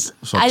think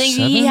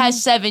he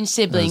has 7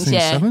 siblings,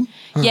 yeah. 7?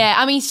 Huh. Yeah,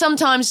 I mean,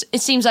 sometimes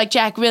it seems like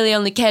Jack really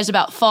only cares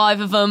about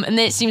 5 of them, and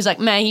then it seems like,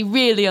 man, he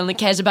really only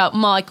cares about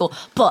Michael.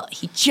 But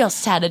he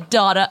just had a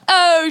daughter.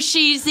 Oh,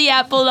 she's the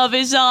apple of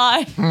his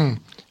eye.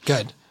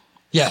 Good.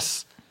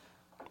 Yes.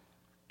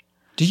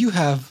 Do you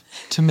have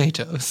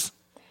tomatoes?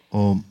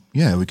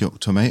 Yeah, we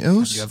got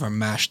tomatoes. Have you ever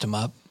mashed them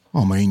up?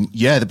 I mean,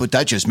 yeah, but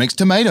that just makes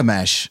tomato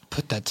mash.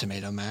 Put that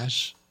tomato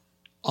mash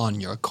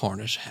on your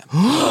Cornish ham.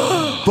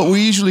 But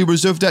we usually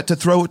reserve that to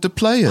throw at the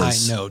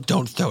players. I know.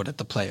 Don't throw it at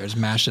the players.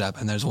 Mash it up.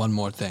 And there's one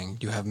more thing.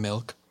 Do you have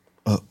milk?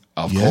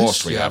 Of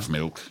course we have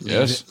milk.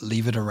 Yes.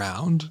 Leave it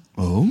around.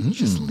 Oh.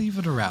 Just leave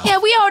it around. Yeah,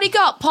 we already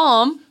got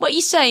Palm. What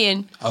you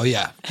saying? Oh,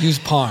 yeah. Use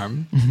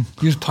Parm.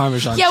 Use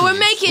Parmesan Yeah, cheese. we're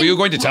making... Were you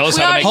going to tell us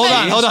how to make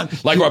cheese? Hold on.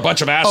 Like we're a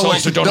bunch of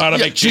assholes who don't know how to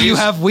make cheese? Do you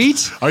have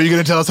wheat? Are you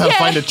going to tell us how to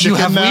find a Do you chicken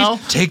have now?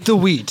 wheat? Take the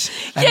wheat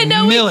and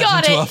we mill it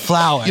got into it. a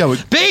flour. Yeah,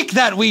 Bake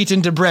that wheat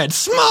into bread.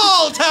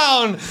 Small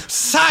town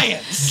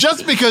science.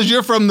 Just because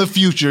you're from the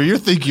future, you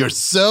think you're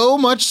so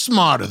much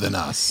smarter than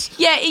us.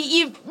 Yeah,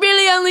 you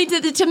really only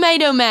did the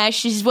tomato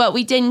mash is what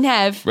we didn't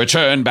have.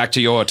 Return back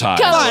to your time.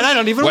 Come on. Fine, I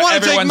don't even Where want to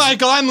take everyone's-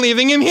 Michael. I'm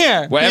leaving him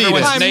here. Where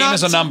everyone's I'm name not-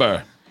 is a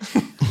number.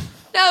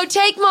 No,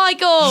 take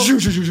Michael.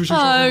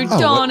 Oh,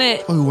 darn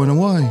it. Oh, went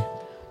away.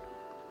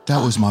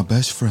 That was my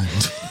best friend.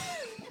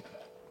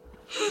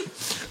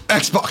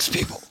 Xbox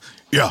people.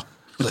 Yeah.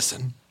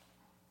 Listen.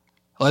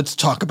 Let's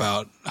talk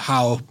about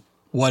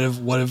what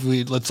if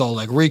we let's all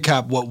like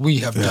recap what we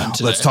have done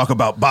today. Let's talk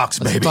about box,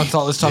 baby. Let's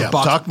talk Yeah,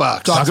 box. talk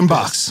box. Talking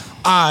box.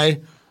 I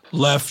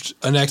left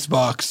an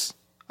Xbox.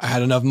 I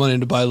had enough money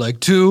to buy like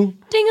 2.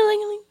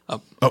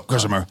 Ding-a-ling-a-ling. Oh,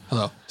 customer.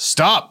 Hello.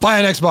 Stop. Buy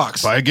an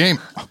Xbox. Buy a game.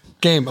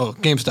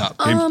 GameStop.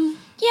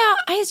 Yeah,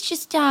 I was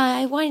just,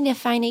 I wanted to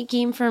find a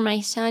game for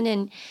my son,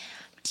 and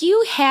do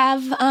you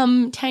have,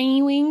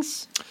 Tiny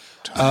Wings?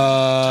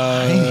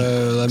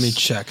 Let me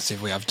check, see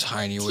if we have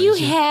Tiny Wings. Do you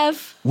here.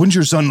 have... Wouldn't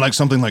your son like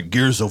something like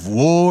Gears of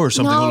War or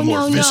something a little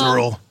more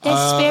visceral?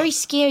 That's very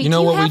scary. You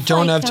know Do what? We have,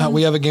 don't like, have.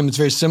 We have a game that's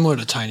very similar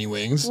to Tiny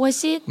Wings.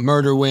 Was it?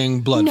 Murder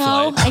Wing Blood No,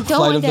 Flight. I don't Flight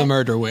want of the that.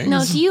 Murder Wings.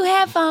 No, do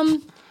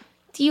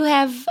you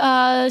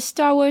have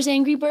Star Wars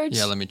Angry Birds?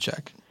 Yeah, let me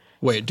check.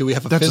 Wait, do we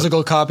have a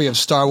physical copy of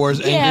Star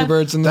Wars Angry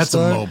Birds in the That's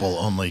store? a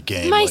mobile-only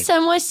game. My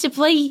son wants to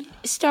play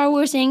Star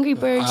Wars Angry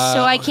Birds,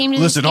 so I came to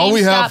this Listen, all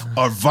we have GameStop.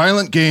 are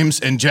violent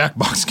games and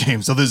Jackbox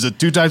games. So there's the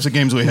 2 types of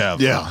games we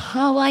have. Yeah.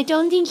 Oh, well, I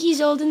don't think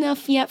he's old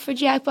enough yet for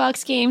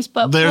Jackbox games,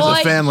 but There's boy,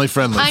 a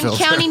family-friendly I'm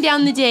filter. counting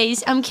down the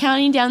days. I'm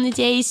counting down the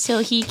days so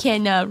he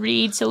can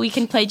read, so we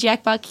can play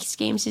Jackbox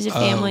games as a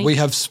family. We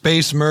have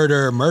Space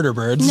Murder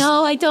Birds.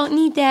 No, I don't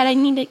need that. I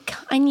need.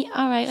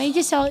 All right.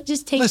 I'll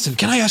just take. Listen,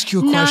 can I ask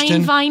you a 9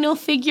 question? vinyl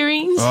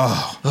figurines.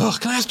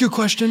 Ugh, can I ask you a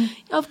question?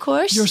 Of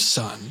course. Your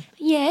son,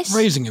 yes.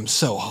 raising him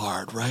so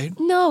hard, right?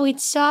 No,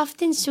 it's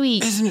soft and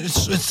sweet. Isn't it?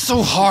 It's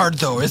so hard,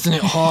 though, isn't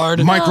it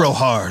hard? Micro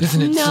hard.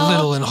 Isn't it No,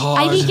 little and hard?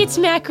 I think it's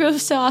macro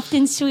soft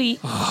and sweet.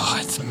 Oh,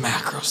 it's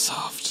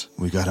Macrosoft.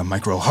 We gotta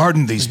micro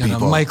harden these We got a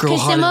people. micro Because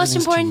the harden most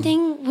these important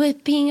people. thing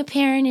with being a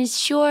parent is,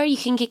 sure, you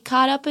can get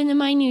caught up in the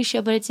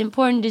minutia, but it's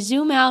important to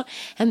zoom out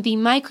and be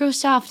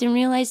Microsoft and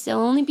realize they'll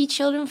only be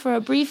children for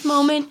a brief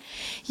moment.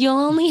 You'll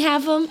only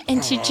have them,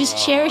 and to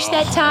just cherish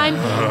that time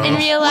and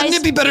realize.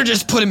 Wouldn't it be better to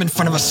just put him in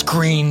front of a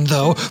screen,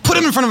 though? Put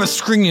him in front of a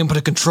screen and put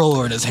a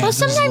controller in his hands. Well, and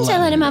just sometimes I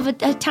let him have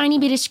a tiny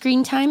bit of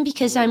screen time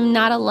because I'm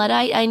not a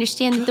Luddite. I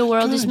understand that the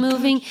world is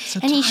moving It's a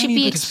and he should tiny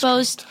be bit of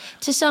exposed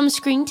to some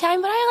screen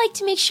time, but I like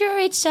to make sure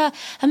it's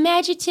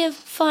imaginative,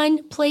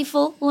 fun,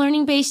 playful,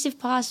 learning-based if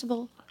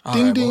possible.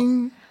 Ding,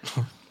 ding.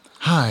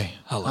 Hi.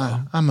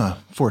 Hello. I'm a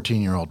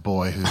 14-year-old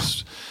boy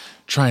who's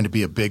trying to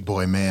be a big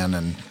boy man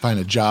and find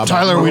a job.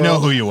 Tyler, out in we the know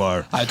world. who you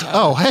are.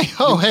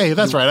 Hey,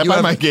 that's right. I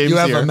buy my games You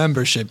have here. a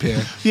membership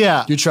here.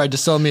 Yeah. You tried to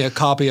sell me a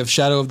copy of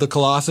Shadow of the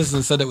Colossus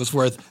and said it was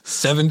worth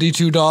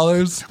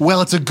 $72.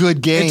 Well, it's a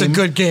good game. It's a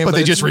good game, But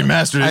they it's- just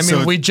remastered it, I mean,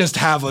 so- we just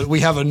have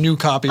a new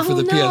copy for Oh,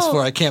 the no.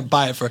 PS4. I can't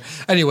buy it for.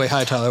 Anyway,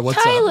 hi Tyler. What's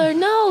up? Tyler,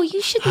 no,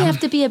 you shouldn't have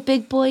to be a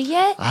big boy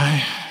yet.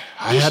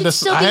 I You had should to.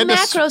 still I be had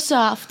to.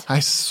 Macrosoft. I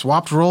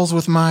swapped roles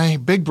with my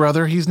big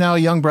brother. He's now a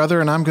young brother,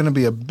 and I'm going to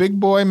be a big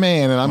boy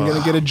man, and I'm going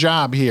to get a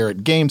job here at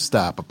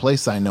GameStop, a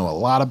place I know a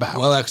lot about.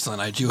 Well,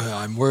 excellent.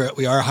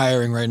 We are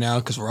hiring right now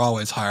because we're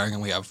always hiring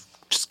and we have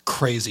just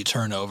crazy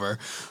turnover.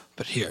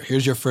 But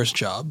here's your first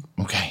job.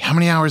 Okay, how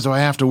many hours do I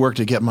have to work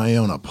to get my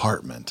own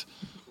apartment?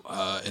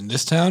 In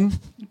this town,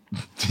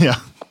 Yeah,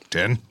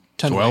 10,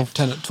 10 12.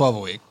 12 a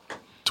week.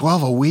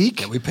 12 a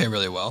week. Yeah, we pay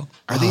really well.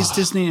 Are these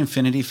Disney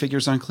Infinity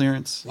figures on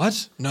clearance?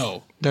 What?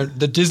 No. The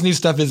Disney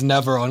stuff is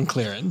never on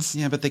clearance.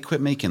 Yeah, but they quit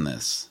making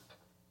this.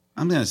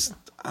 I'm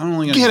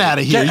only gonna Get out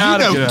of here! Get out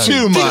You of know here.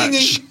 too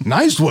much.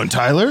 Nice one,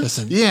 Tyler.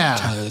 Listen, Yeah.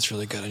 Tyler, that's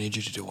really good. I need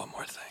you to do one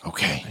more thing.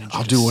 Okay, I need you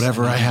I'll to do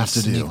whatever I need you have to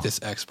sneak do. this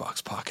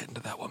Xbox pocket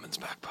into that woman's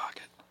back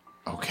pocket.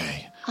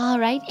 Okay, All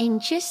right,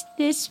 and just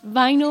this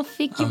vinyl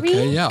figurine.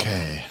 Okay, yeah.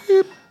 okay.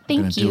 I'm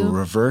Thank gonna do a you.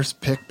 reverse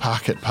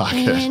pickpocket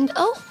pocket. And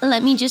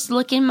let me just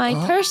look in my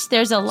purse.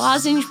 There's a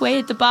lozenge way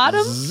at the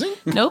bottom.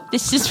 Nope,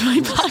 this is my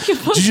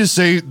pocketbook. Did you just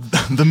say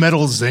the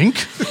metal zinc?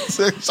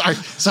 sorry.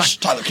 Shh,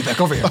 Tyler, get back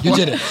over here. You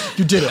did it.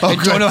 You did it. I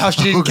good. don't know how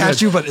she didn't Oh, catch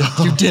good. you, but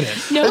you did it.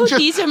 No,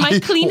 these are my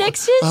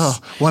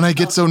Kleenexes. When I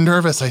get so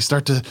nervous, I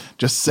start to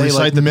just say Recite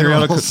like the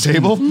periodic minerals.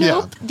 table? Yeah.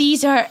 Nope,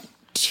 these are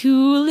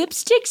 2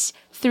 lipsticks,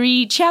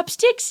 3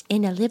 chapsticks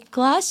and a lip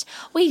gloss.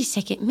 Wait a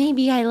second,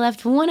 maybe I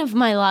left one of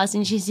my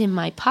lozenges in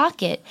my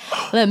pocket.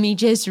 Let me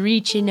just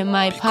reach into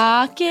my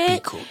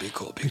pocket. Be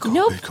cool.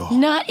 Nope,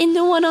 not in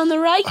the one on the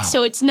right,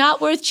 so it's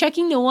not worth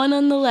checking the one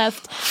on the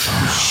left.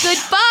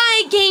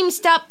 Goodbye,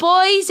 GameStop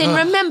boys, and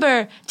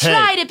remember,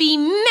 try to be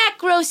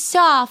macro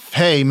soft.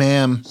 Hey,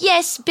 ma'am.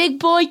 Yes, big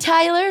boy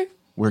Tyler?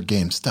 We're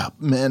GameStop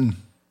men.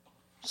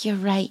 You're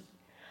right.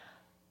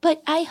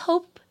 But I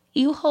hope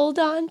you hold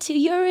on to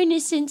your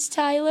innocence,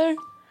 Tyler.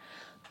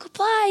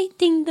 Goodbye,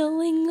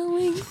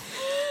 ding-a-ling-a-ling.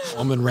 The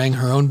woman rang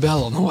her own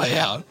bell on the way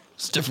out.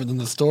 It's different than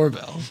the store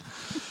bell.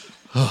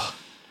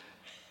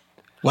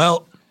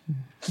 Well,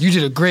 you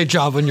did a great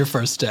job on your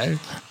first day.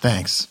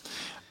 Thanks.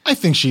 I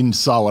think she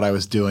saw what I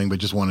was doing, but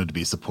just wanted to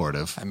be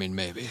supportive. I mean,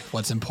 maybe.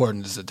 What's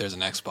important is that there's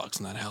an Xbox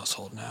in that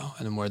household now.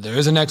 And where there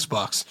is an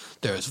Xbox,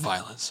 there is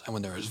violence. And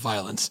when there is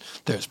violence,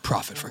 there is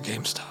profit for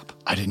GameStop.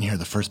 I didn't hear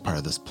the first part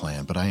of this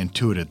plan, but I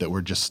intuited that we're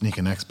just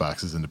sneaking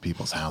Xboxes into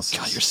people's houses.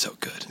 God, you're so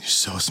good. You're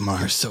so smart.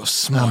 You're so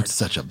smart. I'm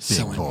such a big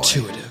so boy.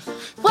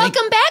 Intuitive.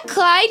 Welcome back,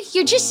 Clyde.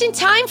 You're just in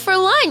time for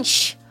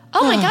lunch.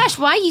 Oh my gosh,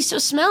 why are you so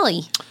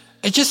smelly?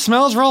 It just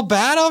smells real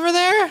bad over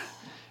there.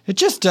 It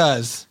just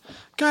does.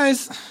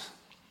 Guys,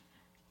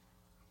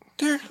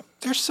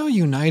 they're so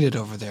united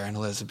over there in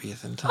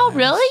Elizabethan times. Oh,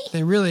 really?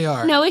 They really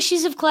are. No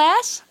issues of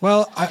class?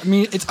 Well, I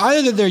mean, it's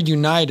either that they're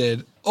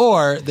united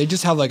or they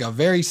just have like a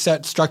very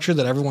set structure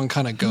that everyone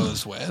kind of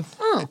goes with.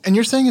 Oh. And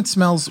you're saying it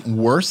smells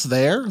worse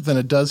there than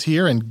it does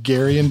here in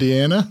Gary,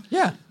 Indiana?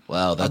 Yeah.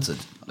 Wow, that's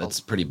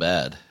pretty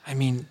bad. I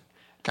mean,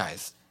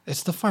 guys,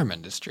 it's the farm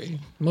industry.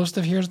 Most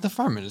of here is the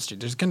farm industry.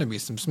 There's going to be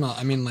some smell.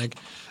 I mean, like,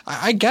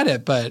 I get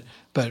it, but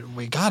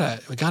we gotta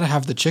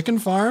have the chicken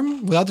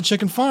farm. Without the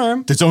chicken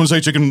farm, Did someone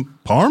say chicken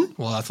parm?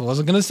 well, that's what I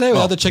wasn't gonna say.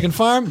 Without the chicken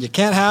farm, you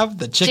can't have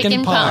the chicken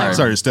Chicken parm. parm.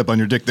 Sorry to step on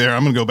your dick there.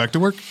 I'm going to go back to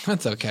work.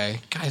 That's okay,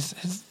 guys.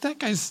 That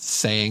guy's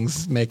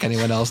sayings make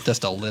anyone else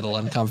just a little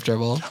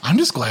uncomfortable? I'm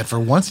just glad for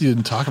once you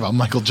didn't talk about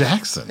Michael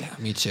Jackson.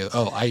 Me too.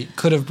 Oh, I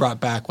could have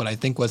brought back what I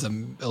think was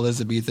an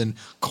Elizabethan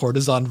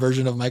courtesan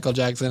version of Michael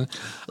Jackson.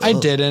 I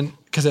didn't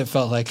because it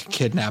felt like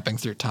kidnapping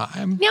through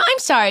time. Now, I'm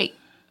sorry.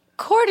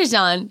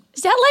 Cortisone.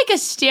 Is that like a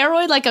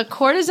steroid, like a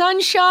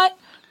cortisone shot?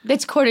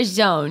 That's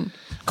cortisone.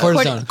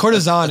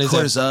 Courtesan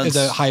is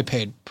a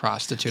high-paid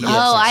prostitute.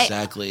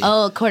 Exactly.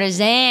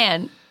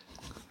 Courtesan.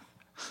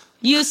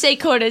 You say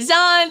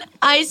courtesan,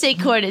 I say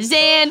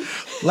courtesan.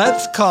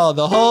 Let's call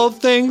the whole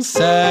thing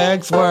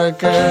sex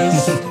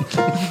workers.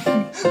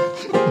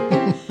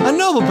 A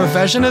noble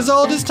profession as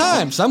old as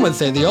time. Some would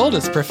say the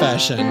oldest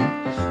profession.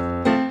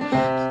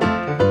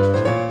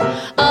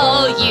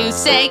 You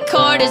say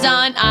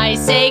courtesan, I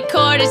say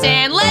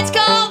courtesan. Let's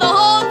call the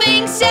whole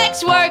thing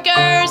sex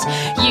workers.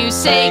 You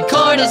say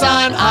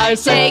courtesan, I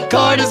say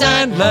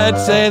courtesan.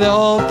 Let's say the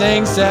whole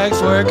thing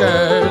sex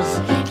workers.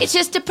 It's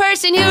just a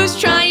person who's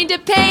trying to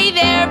pay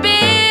their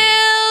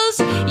bills.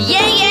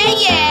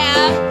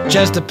 Yeah.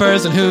 Just a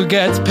person who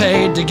gets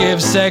paid to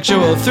give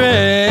sexual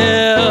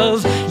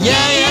thrills.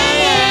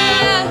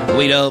 Yeah.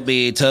 We don't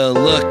need to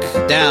look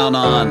down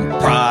on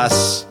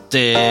prostitutes.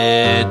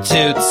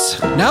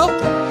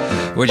 Nope.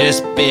 We're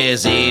just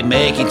busy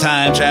making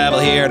time travel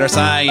here at our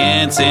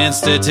science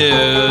institutes.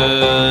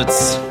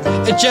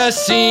 It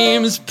just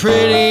seems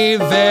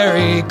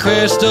very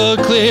crystal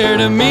clear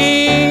to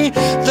me.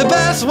 The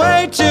best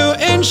way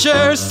to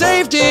ensure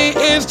safety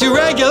is to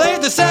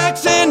regulate the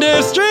sex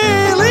industry.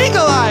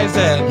 Legalize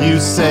it. You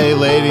say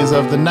ladies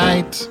of the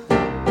night.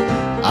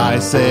 I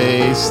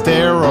say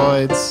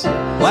steroids.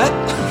 What?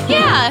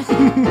 Yeah,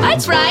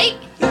 that's right.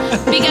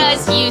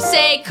 Because you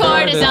say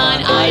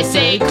courtesan, I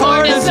say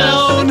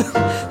cortisone.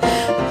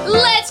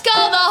 Let's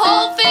call the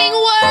whole thing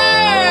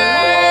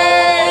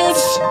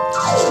words.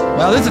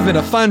 Well, this has been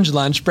a fun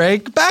lunch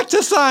break. Back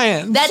to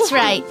science. That's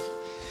right.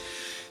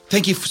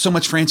 Thank you so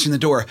much for answering the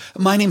door.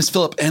 My name is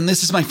Philip, and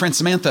this is my friend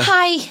Samantha.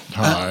 Hi.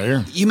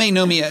 Hi. You may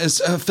know me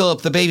as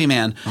Philip the Baby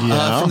Man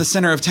from the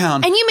center of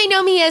town. And you may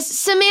know me as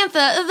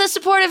Samantha, the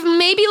supportive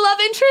maybe love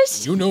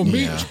interest. You know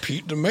me as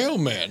Pete the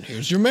mailman.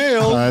 Here's your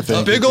mail. A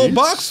big old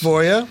box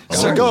for you.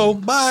 Gotta go.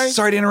 Bye.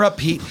 Sorry to interrupt,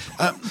 Pete.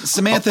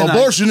 Samantha and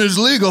Abortion is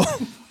legal.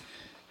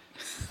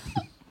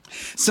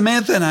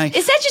 Samantha and I...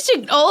 Is that just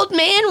an old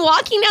man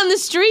walking down the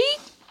street?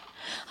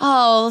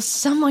 Oh,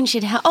 someone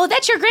should help. Oh,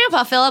 that's your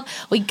grandpa, Philip.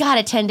 We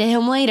gotta tend to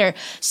him later.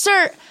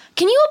 Sir,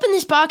 can you open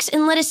this box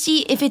and let us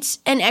see if it's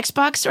an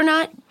Xbox or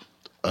not?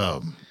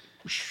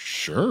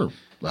 Sure.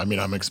 I mean,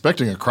 I'm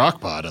expecting a crock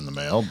pot in the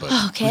mail, but...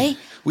 Okay.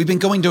 We've been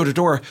going door to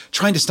door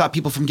trying to stop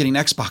people from getting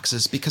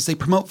Xboxes because they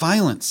promote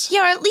violence.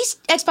 Yeah, or at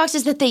least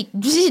Xboxes that they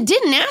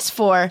didn't ask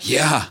for.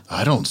 Yeah.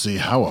 I don't see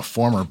how a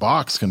former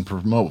box can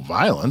promote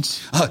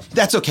violence.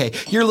 That's okay.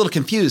 You're a little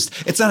confused.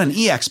 It's not an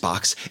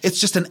Xbox. It's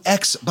just an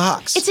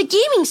Xbox. It's a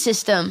gaming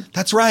system.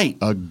 That's right.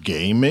 A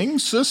gaming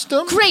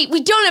system? Great,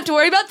 we don't have to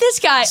worry about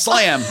this guy.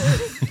 Slam.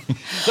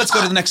 Let's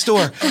go to the next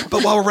door.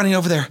 But while we're running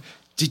over there,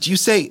 did you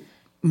say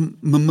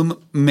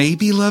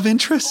maybe love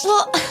interest?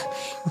 Well,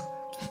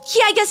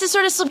 yeah, I guess it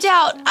sort of slipped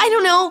out. I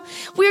don't know.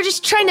 We were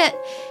just trying to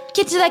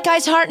get to that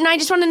guy's heart, and I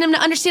just wanted him to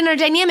understand our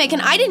dynamic,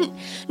 and I didn't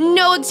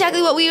know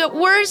exactly what we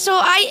were, so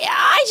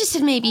I just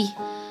said maybe.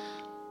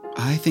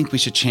 I think we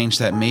should change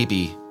that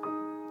maybe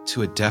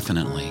to a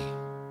definitely.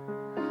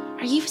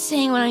 Are you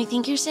saying what I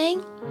think you're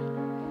saying?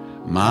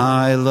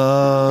 My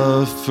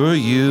love for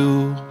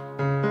you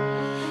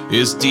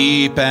is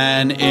deep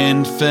and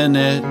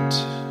infinite.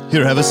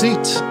 Here, have a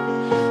seat.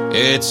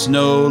 It's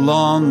no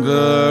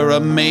longer a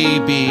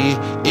maybe,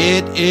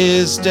 it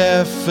is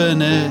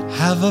definite.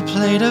 Have a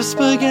plate of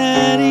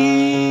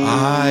spaghetti.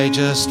 I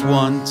just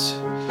want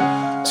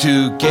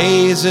to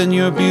gaze in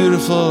your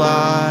beautiful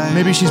eyes.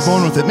 Maybe she's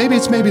born with it. Maybe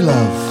it's maybe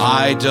love.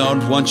 I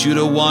don't want you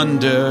to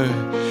wonder.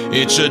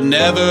 It should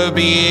never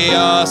be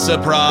a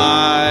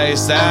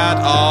surprise that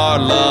our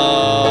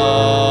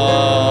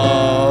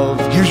love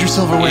Here's your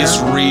silverware. is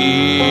real.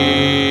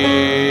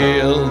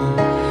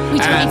 We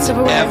don't need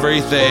silverware.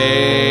 Everything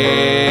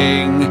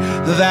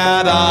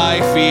that I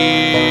feel.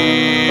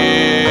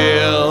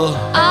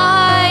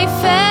 I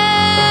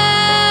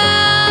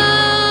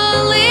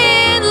fell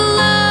in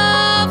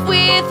love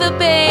with a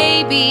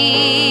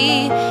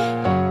baby,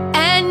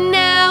 and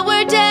now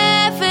we're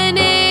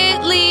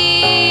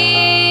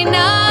definitely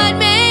not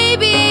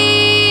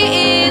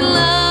maybe in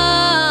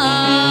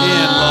love.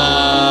 In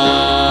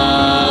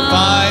love.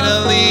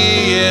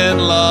 Finally in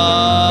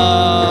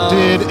love.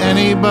 Did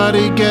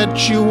anybody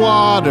get you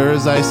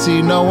waters? I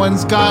see no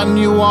one's gotten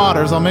you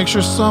waters. I'll make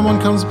sure someone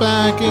comes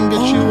back and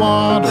get you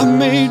waters. I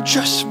may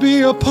just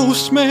be a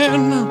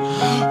postman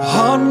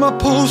on my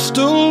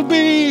postal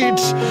beat,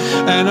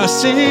 and I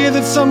see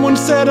that someone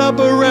set up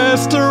a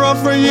restaurant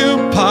for you,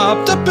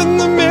 popped up in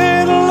the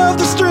middle of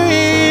the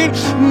street.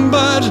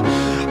 But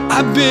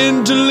I've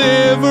been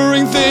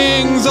delivering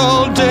things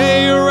all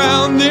day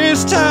around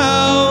this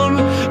town,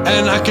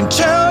 and I can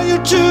tell you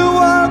two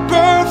are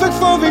perfect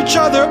for each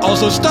other.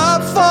 Also,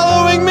 stop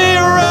following me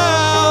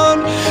around.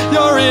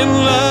 You're in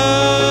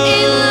love.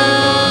 In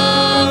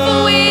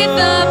love with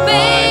a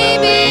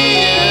baby.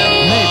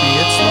 Maybe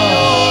it's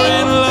love. You're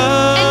in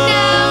love. And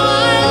now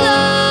our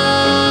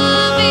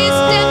love is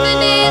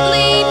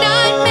definitely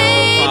not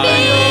maybe.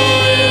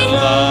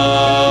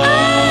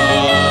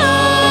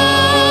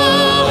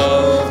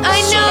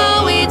 I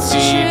know it's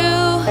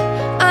true.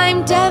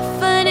 I'm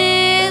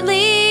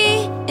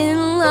definitely in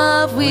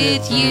love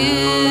with you.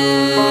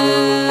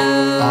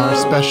 Our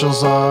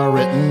specials are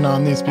written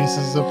on these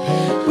pieces of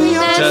paper. We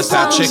are Just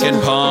have chicken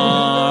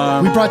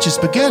parm. We brought you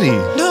spaghetti.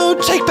 No,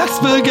 take back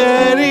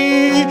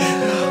spaghetti.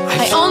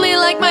 I only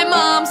like my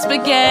mom's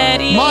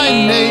spaghetti. My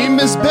name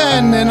is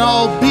Ben, and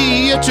I'll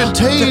be at your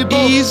table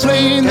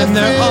playing the and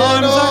their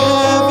arms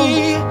are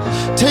heavy.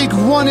 fiddle. Take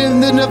one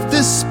end of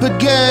this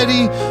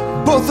spaghetti,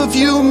 both of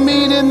you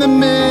meet in the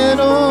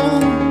middle.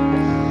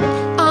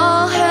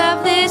 I'll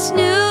have this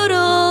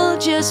noodle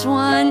just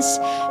once,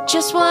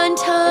 just one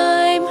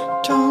time.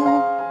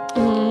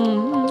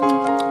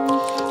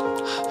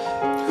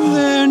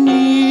 Their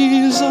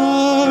knees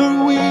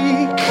are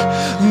weak,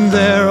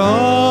 their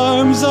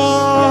arms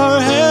are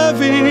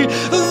heavy.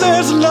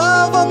 There's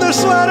love on their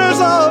sweaters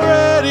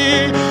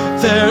already.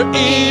 They're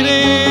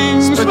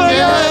eating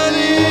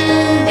spaghetti.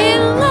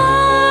 In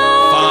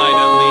love.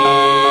 Finally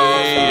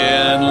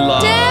in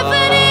love.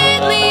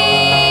 Definitely.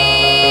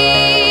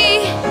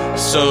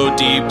 So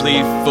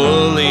deeply,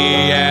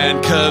 fully,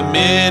 and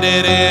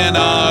committed in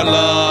our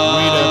love.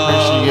 We'd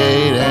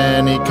appreciate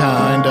any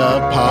kind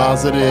of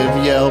positive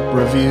Yelp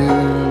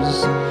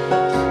reviews.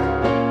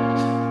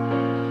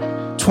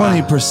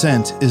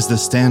 20% is the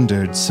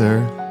standard,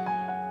 sir.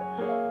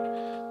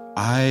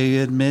 I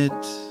admit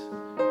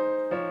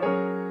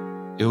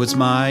it was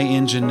my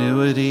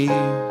ingenuity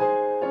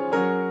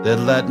that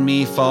let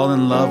me fall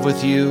in love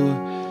with you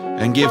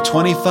and give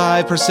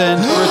 25%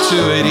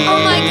 gratuity.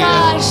 Oh my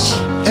gosh.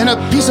 And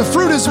a piece of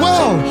fruit as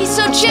well. He's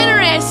so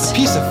generous.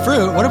 Piece of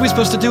fruit? What are we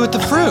supposed to do with the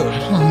fruit? I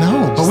don't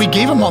know, but we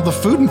gave him all the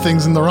food and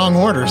things in the wrong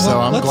order, so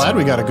Well, I'm let's- glad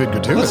we got a good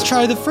gratuity. Let's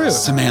try the fruit.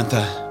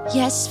 Samantha,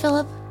 Yes,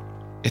 Philip?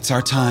 it's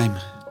our time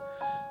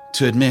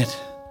to admit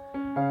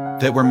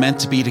that we're meant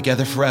to be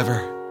together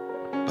forever.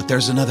 But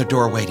there's another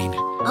door waiting,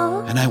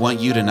 and I want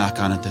you to knock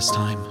on it this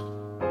time.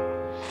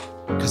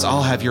 Because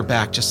I'll have your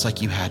back just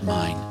like you had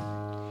mine.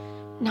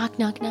 Knock,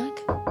 knock, knock.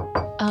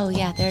 Oh,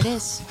 yeah, there it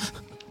is.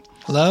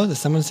 Hello? Did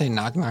someone say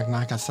knock, knock,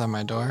 knock outside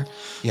my door?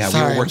 Yeah, we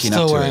Sorry, were working I'm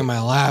up still to wearing it.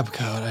 my lab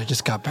coat. I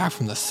just got back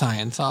from the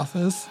science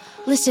office.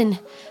 Listen,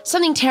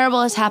 something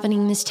terrible is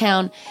happening in this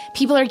town.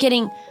 People are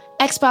getting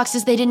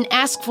Xboxes they didn't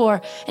ask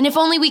for, and if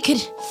only we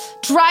could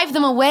drive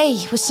them away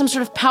with some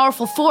sort of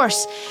powerful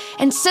force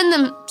and send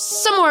them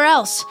somewhere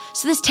else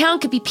so this town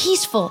could be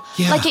peaceful,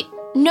 Yeah. like it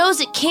knows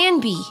it can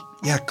be.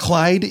 Yeah,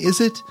 Clyde, is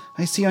it?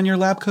 I see on your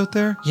lab coat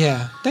there.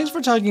 Yeah, thanks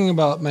for talking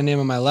about my name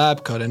on my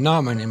lab coat and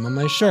not my name on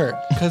my shirt.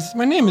 Because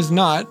my name is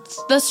not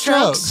The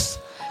Strokes.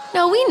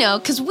 No, we know,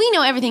 because we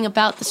know everything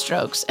about the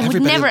Strokes and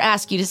Everybody- would never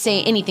ask you to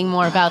say anything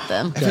more about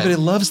them. Everybody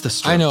loves the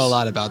Strokes. I know a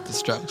lot about the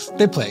Strokes.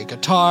 They play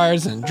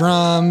guitars and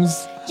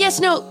drums. Yes,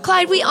 no,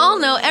 Clyde, we all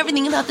know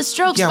everything about the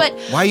Strokes, but...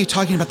 why are you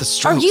talking about the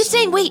Strokes? Are you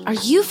saying, are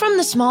you from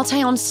the small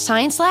town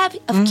science lab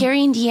of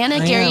Gary, Indiana?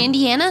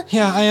 Indiana?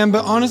 Yeah, I am,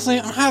 but honestly,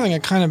 I'm having a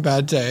kind of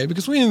bad day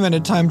because we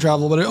invented time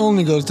travel, but it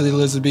only goes to the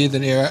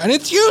Elizabethan era, and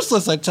it's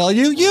useless, I tell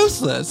you,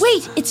 useless.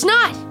 Wait, it's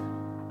not.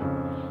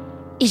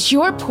 Is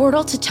your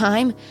portal to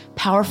time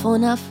powerful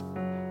enough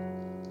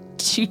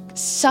to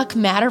suck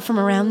matter from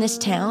around this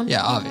town?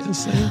 Yeah,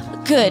 obviously.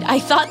 Good. I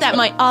thought that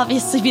might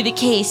obviously be the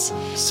case.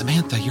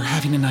 Samantha, you're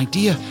having an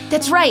idea.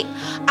 That's right.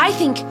 I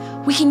think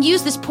we can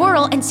use this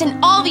portal and send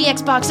all the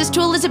Xboxes to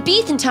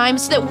Elizabethan time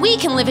so that we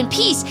can live in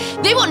peace.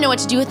 They won't know what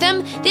to do with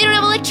them. They don't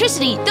have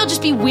electricity. They'll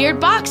just be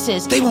weird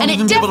boxes. They won't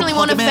even be able to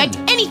plug them in. And it definitely won't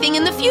affect anything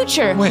in the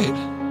future. Wait,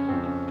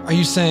 are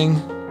you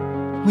saying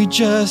we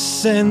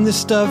just send this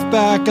stuff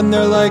back and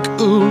they're like,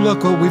 ooh,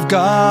 look what we've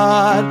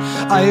got?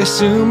 I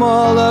assume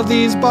all of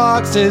these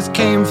boxes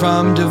came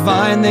from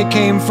divine, they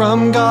came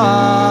from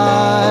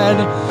God.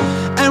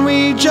 And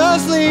we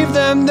just leave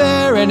them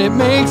there and it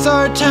makes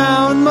our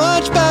town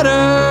much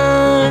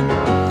better.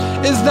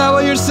 Is that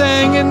what you're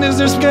saying? And is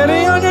there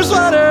spaghetti on your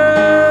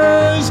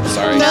sweaters?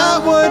 Sorry.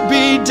 That would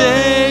be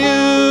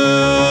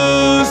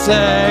Deus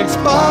Ex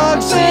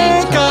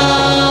Boxica.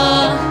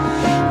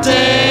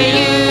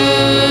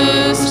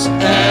 Deus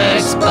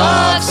Ex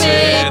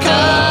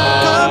Boxica.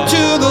 Come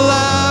to the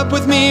lab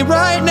with me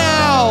right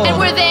now. And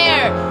we're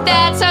there.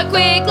 That's how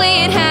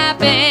quickly it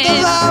happened.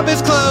 The lab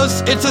is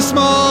close. It's a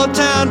small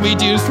town. We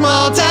do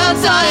small town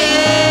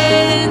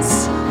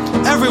science.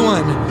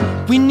 Everyone,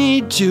 we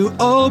need to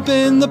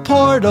open the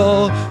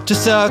portal to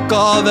suck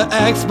all the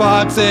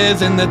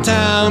Xboxes in the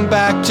town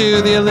back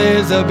to the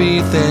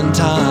Elizabethan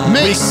time.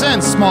 Makes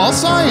sense, small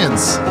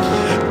science.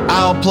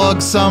 I'll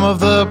plug some of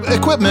the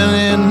equipment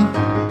in.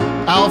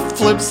 I'll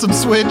flip some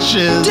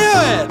switches. Do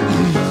it!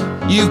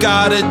 You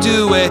gotta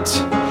do it,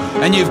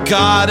 and you've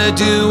gotta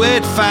do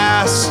it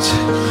fast.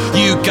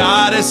 You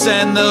gotta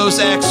send those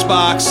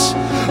Xbox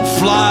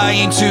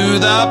flying to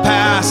the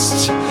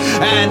past.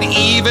 And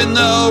even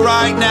though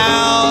right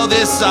now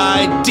this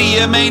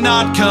idea may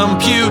not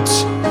compute,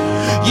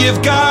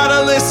 you've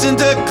gotta listen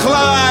to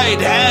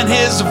Clyde and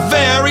his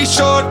very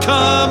short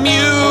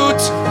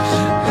commute.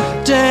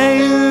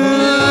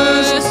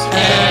 Deus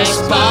Ex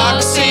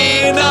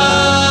Boxina.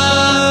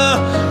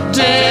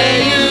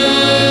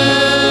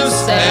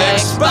 Deus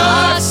Ex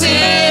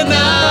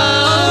Boxina.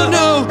 Oh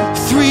no,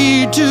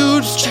 3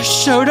 dudes just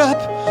showed up,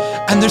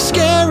 and they're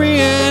scary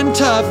and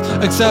tough,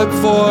 except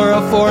for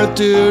a 4th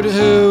dude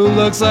who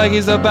looks like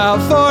he's about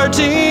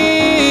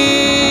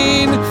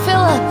 14.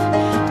 Philip,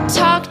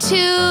 talk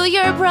to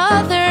your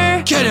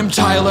brother. Get him,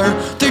 Tyler.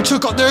 They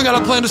got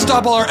a plan to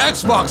stop all our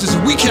Xboxes,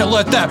 and we can't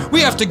let that.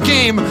 We have to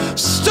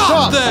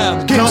stop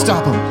them.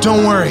 Stop him.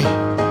 Don't worry.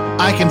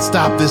 I can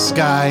stop this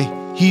guy.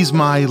 He's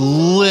my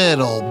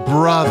little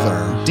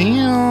brother.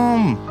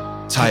 Damn.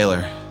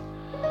 Tyler,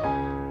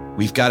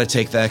 we've got to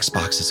take the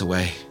Xboxes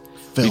away.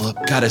 Philip.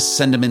 We've got to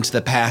send them into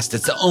the past.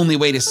 It's the only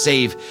way to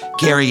save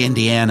Gary,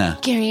 Indiana.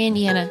 Gary,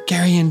 Indiana.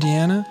 Gary,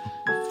 Indiana?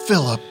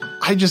 Philip,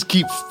 I just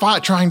keep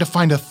trying to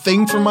find a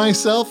thing for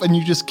myself, and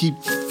you just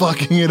keep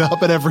fucking it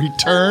up at every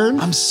turn.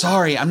 I'm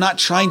sorry. I'm not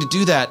trying to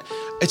do that.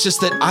 It's just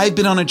that I've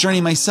been on a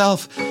journey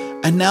myself,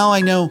 and now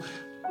I know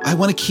I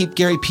want to keep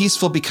Gary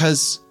peaceful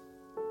because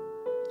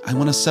I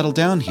want to settle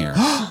down here.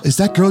 Is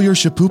that girl your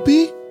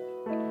Shapoopy?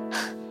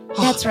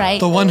 That's right.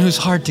 The one who's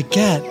hard to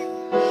get.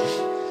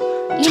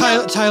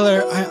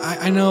 Tyler,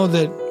 I know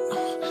that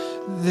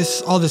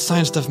all this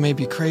science stuff may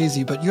be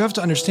crazy, but you have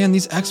to understand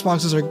these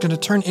Xboxes are going to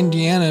turn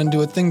Indiana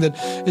into a thing that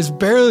is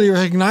barely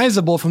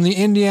recognizable from the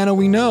Indiana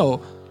we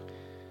know.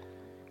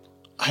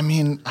 I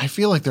mean, I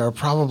feel like there are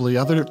probably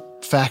other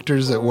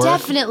factors at work.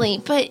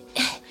 Definitely, but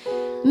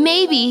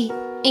maybe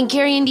in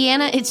Gary,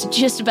 Indiana, it's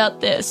just about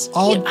this.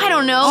 I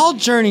don't know. All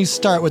journeys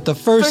start with the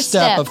first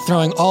step of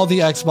throwing all the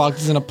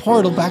Xboxes in a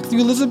portal back to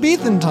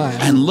Elizabethan time.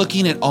 And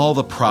looking at all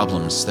the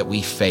problems that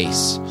we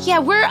face. Yeah,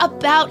 we're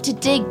about to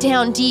dig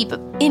down deep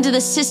into the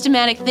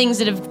systematic things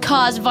that have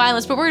caused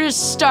violence, but we're going to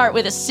start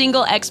with a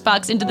single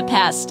Xbox into the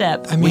past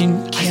step. I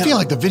mean, I feel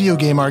like the video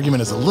game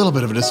argument is a little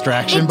bit of a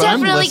distraction, but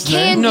I'm listening. It definitely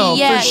can be,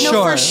 yeah.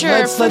 No, for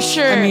sure.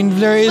 I mean,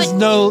 there is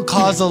no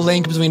causal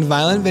link between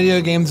violent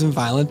video games and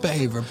violent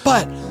behavior,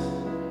 but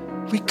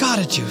we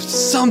gotta do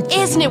something.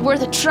 Isn't it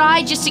worth a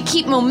try just to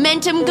keep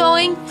momentum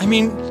going? I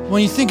mean,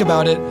 when you think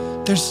about it,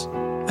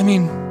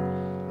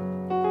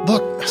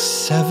 look,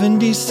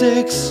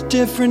 76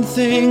 different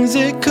things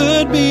it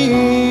could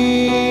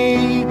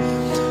be.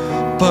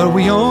 But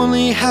we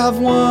only have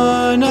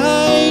one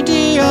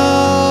idea.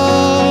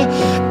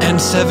 And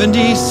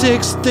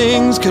 76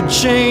 things could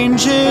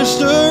change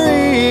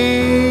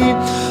history.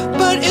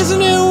 But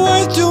isn't it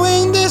worth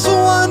doing this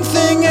one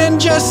thing and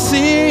just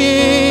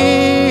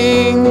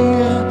seeing?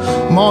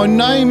 My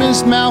name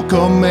is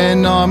Malcolm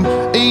and I'm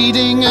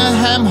eating a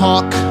ham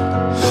hock.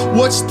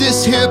 What's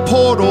this here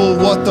portal?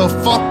 What the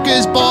fuck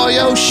is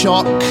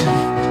Bioshock?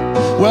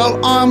 Well,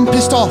 I'm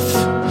pissed off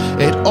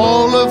at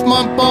all of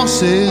my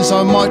bosses.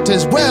 I might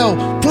as well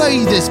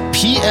play this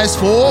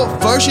PS4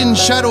 version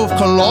Shadow of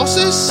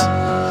Colossus.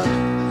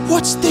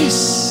 What's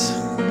this?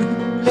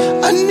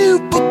 A new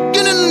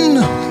beginning.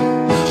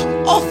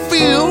 I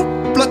feel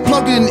like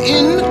plugging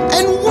in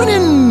and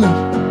winning.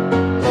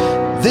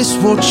 This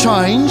will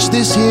change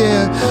this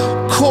here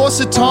course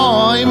of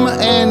time,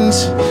 and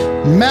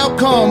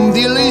Malcolm,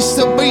 the Elise,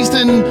 the Beast,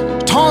 and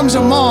times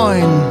are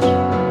mine.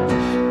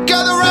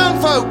 Gather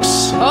round,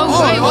 folks. Oh,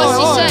 great. What's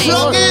he saying?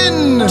 Plug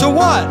in. To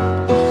what?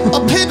 A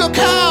pig or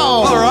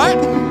cow. All right.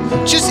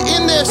 Just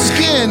in their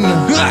skin.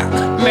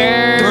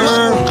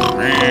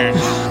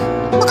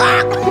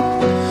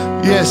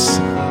 Yes,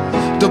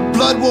 the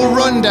blood will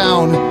run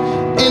down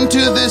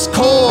into this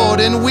cord,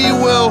 and we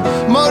will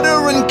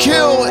murder and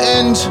kill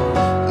and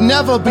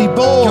never be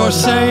bored. You're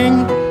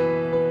saying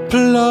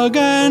plug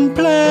and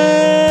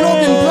play.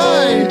 Plug and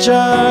play.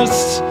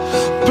 Just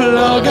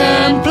plug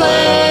and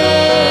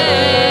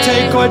play.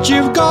 Take what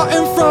you've got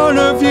in front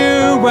of you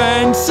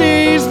and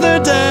seize the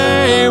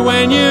day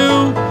when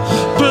you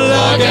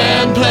plug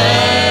and play.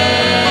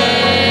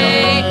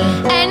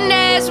 And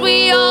as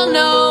we all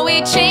know,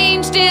 we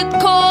changed the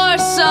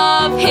course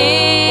of history.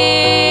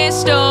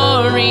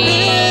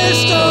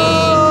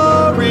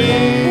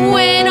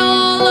 When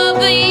all of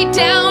the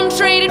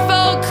downtraded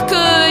folk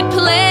could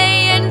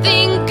play and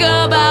think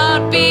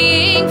about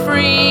being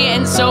free.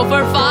 And so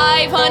for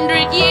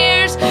 500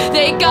 years,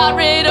 they got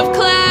rid of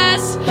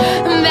class.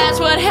 That's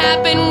what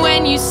happened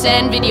when you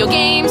send video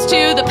games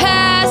to the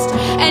past.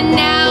 And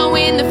now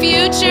in the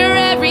future,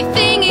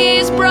 everything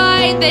is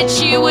bright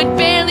that you would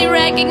barely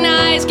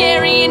recognize.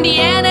 Gary,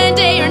 Indiana,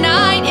 day or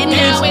night. And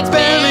now it's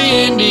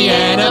barely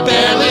Indiana,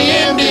 barely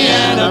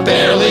Indiana,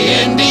 barely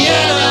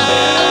Indiana.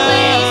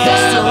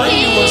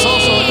 History was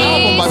also an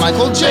album by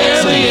Michael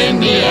Jackson. Barely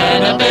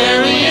Indiana,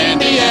 barely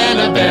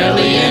Indiana,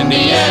 barely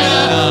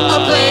Indiana, a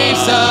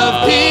place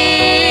of peace.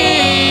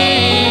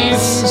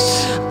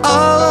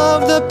 All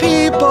of the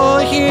people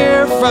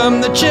here,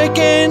 from the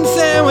chicken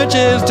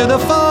sandwiches to the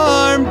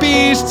farm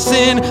beasts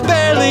in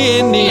barely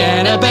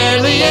Indiana,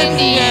 barely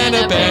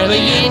Indiana,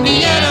 barely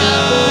Indiana,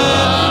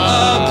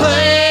 a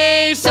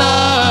place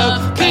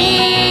of peace.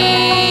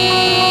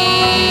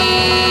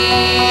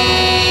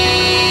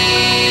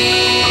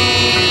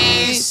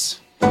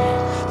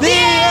 The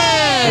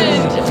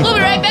end. We'll be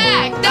right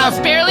back. That was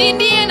Barely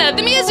Indiana,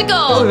 the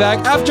musical. We'll be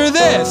back after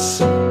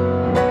this.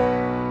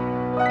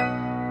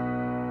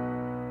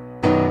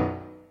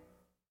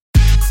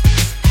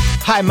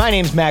 Hi, my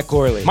name's Matt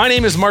Gorley. My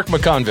name is Mark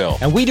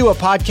McConville. And we do a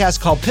podcast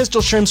called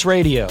Pistol Shrimps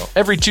Radio.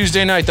 Every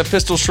Tuesday night, the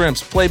Pistol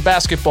Shrimps play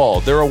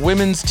basketball. They're a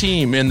women's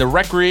team in the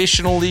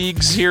recreational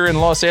leagues here in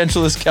Los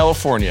Angeles,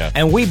 California.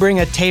 And we bring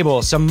a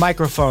table, some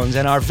microphones,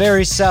 and our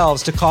very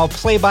selves to call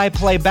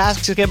play-by-play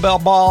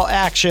basketball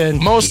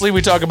action. Mostly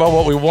we talk about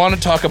what we want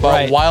to talk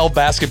about while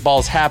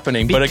basketball's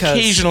happening, but Because-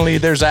 occasionally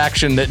there's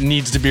action that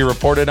needs to be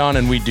reported on,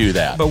 and we do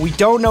that. But we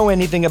don't know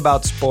anything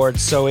about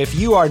sports, so if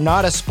you are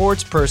not a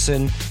sports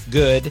person,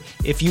 good.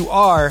 If you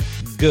are,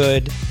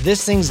 good.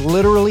 This thing's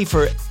literally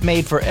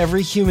made for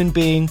every human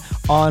being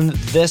on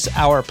this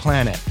our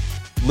planet.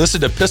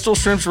 Listen to Pistol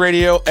Shrimps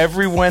Radio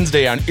every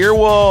Wednesday on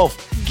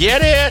Earwolf.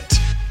 Get it?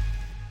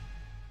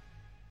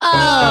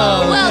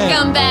 Oh,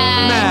 welcome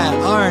back. Matt,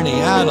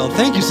 Arnie, Adel,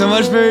 thank you so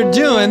much for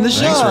doing the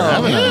show. Thanks for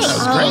having us. That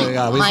was great.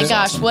 God, My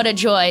gosh, what a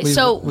joy.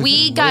 So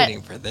we got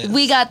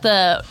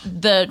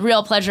the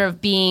real pleasure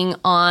of being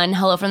on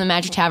Hello from the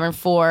Magic Tavern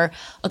for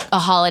a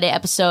holiday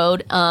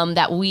episode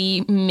that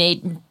we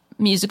made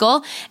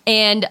musical,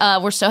 and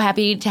we're so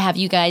happy to have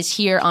you guys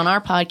here on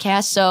our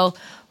podcast. So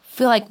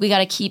feel like we got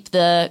to keep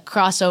the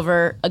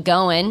crossover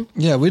going.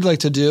 Yeah, we'd like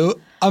to do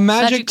a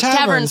Magic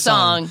Tavern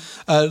song.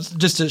 song.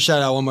 Just to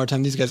shout out one more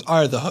time, these guys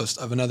are the host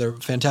of another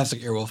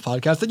fantastic Earwolf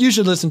podcast that you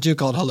should listen to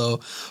called Hello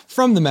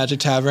from the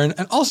Magic Tavern,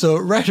 and also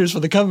writers for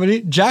the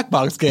company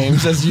Jackbox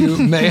Games, as you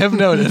may have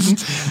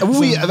noticed.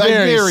 We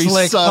very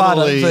slick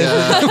subtly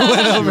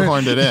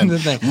horned it in.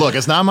 Look,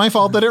 it's not my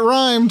fault that it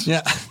rhymed.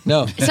 Yeah,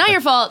 no. It's not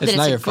your fault that It's it's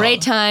not a your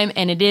great fault. time,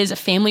 and it is a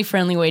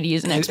family-friendly way to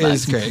use an Xbox. It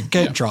is great.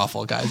 Get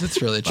Drawful, guys.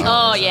 It's really true.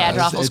 Oh, yeah,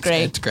 Drawful's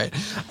great. It's great.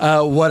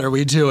 What are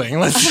we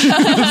doing? Let's do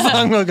the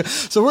song.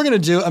 So we're going to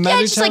do a Magic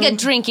Yeah, just Tavern. like a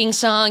drinking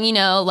song, you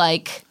know,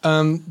 like...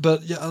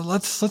 But yeah,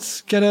 let's I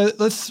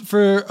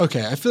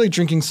feel like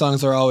drinking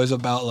songs are always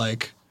about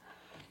like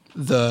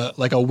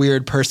a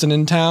weird person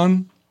in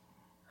town.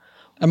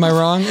 Am I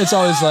wrong? It's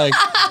always like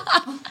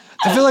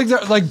I feel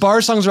like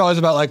bar songs are always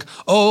about like,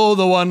 oh,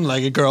 the one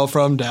like a girl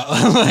from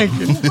down. Like,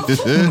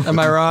 am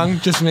I wrong?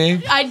 Just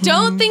me? I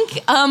don't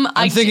think I'm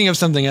thinking of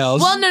something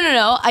else. Well,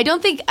 no. I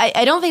don't think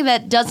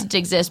that doesn't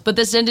exist. But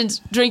the sentence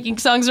 "drinking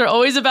songs are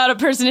always about a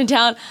person in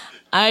town."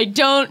 I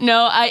don't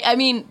know. I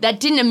mean,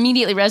 that didn't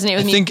immediately resonate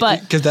with me,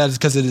 but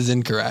because it is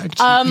incorrect.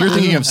 You're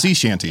thinking of sea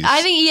shanties.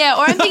 I think, yeah,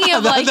 or I'm thinking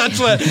of like that's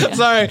what.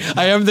 Sorry,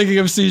 I am thinking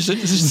of sea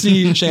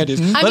shanties.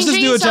 Let's just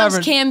do a songs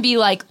tavern. can be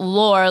like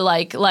lore,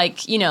 like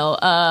you know,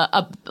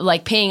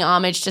 like paying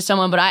homage to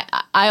someone. But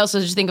I also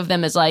just think of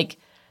them as like,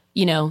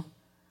 you know,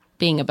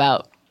 being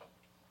about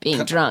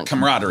being drunk.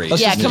 Camaraderie.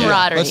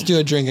 Camaraderie. Let's do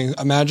a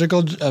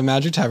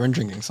Magic Tavern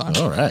drinking song.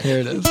 All right. Here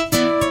it is.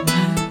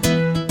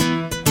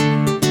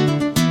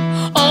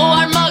 Oh,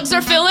 our mugs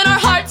are filling, our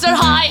hearts are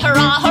high,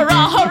 hurrah,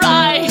 hurrah,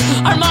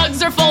 hurrah. Our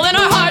mugs are full and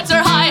our hearts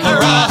are high,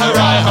 hurrah,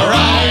 hurrah,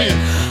 hurrah.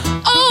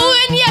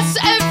 Oh, and yes,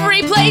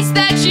 every place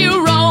that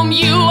you roam,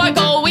 you are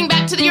going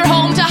back to your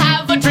home to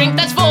have a drink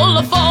that's full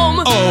of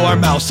foam. Oh, our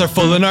mouths are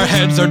full and our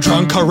heads are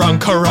drunk, carunk,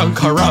 carunk,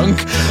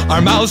 carunk.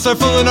 Our mouths are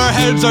full and our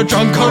heads are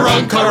drunk,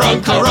 carunk,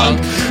 carunk,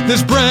 carunk.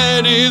 This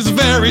bread is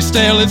very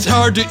stale, it's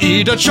hard to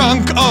eat a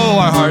chunk. Oh,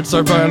 our hearts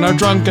are burning, our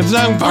drunk and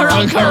down,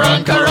 carunk,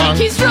 carunk, carunk.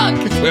 He's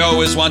drunk. We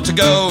always want to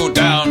go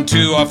down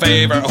to our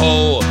favorite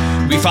hole.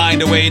 We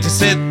find a way to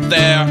sit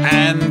there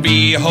and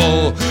be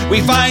whole.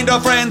 We find our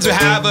friends who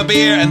have a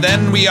beer and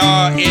then we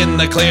are in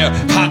the clear.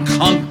 Honk,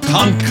 honk,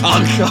 honk,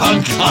 honk,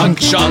 honk, honk,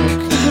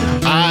 shunk.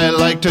 I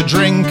like to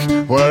drink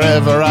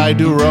wherever I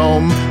do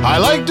roam. I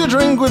like to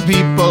drink with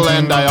people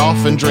and I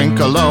often drink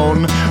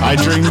alone. I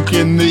drink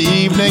in the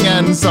evening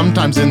and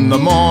sometimes in the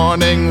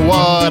morning.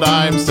 What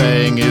I'm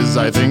saying is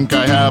I think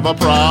I have a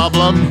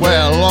problem.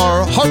 Well,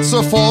 our hearts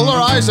are full,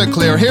 our eyes are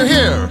clear. Hear,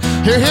 hear,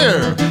 hear,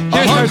 hear.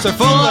 Our hearts are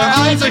full, our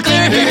eyes are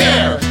clear. Hear,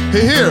 hear.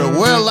 Hear, hear.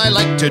 Well, I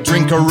like to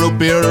drink a root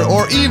beer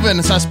or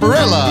even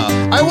sarsaparilla.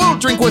 I will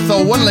drink with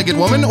a one-legged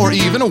woman or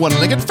even a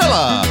one-legged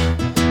fella.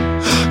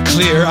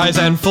 Clear eyes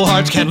and full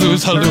hearts can't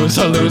lose, halloos,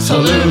 halloos,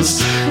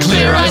 halloos.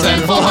 Clear eyes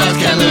and full hearts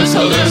can't lose,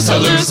 halloos,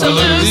 halloos,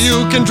 halloos.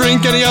 You can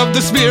drink any of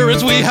the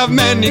spirits, we have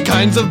many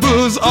kinds of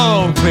booze.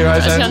 Oh, clear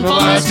eyes and full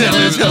hearts can't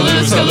lose,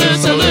 halloos,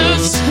 halloos,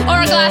 halloos.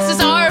 Our glasses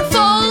are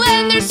full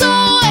and they're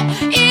so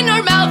in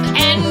our mouth,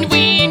 and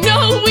we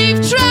know we've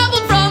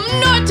traveled from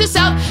north to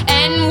south,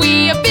 and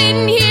we have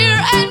been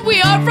here, and we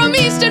are from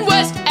east and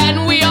west,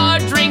 and we are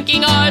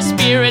drinking our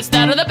spirits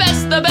that are the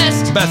best, the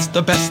best. Best,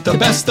 the best, the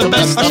best, the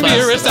best. Our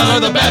spirits that are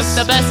the best.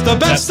 The best, the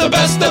best, the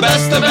best, the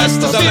best, the best.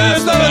 The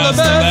spirits that are the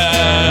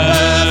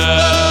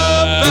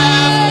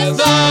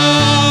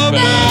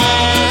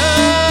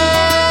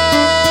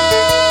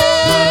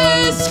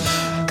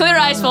best. Clear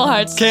eyes, full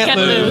hearts. Can't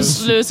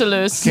lose. Lose.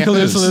 Can't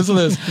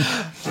lose.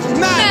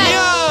 Matt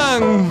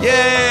Young!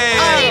 Yay!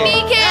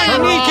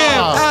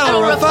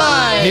 Adel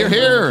Rafai! Hear,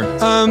 hear.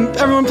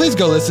 Everyone, please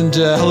go listen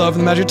to Hello from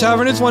the Magic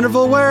Tavern. It's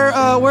wonderful.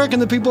 Where can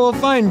the people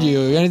find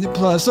you?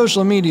 Anything,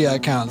 social media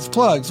accounts,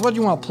 plugs. What do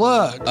you want to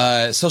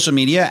plug? Social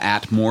media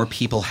at More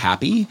People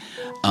Happy.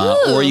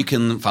 Or you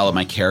can follow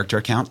my character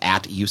account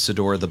at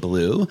Usador the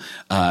Blue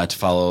to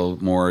follow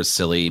more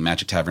silly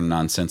Magic Tavern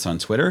nonsense on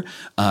Twitter.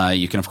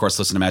 You can, of course,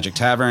 listen to Magic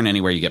Tavern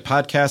anywhere you get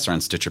podcasts or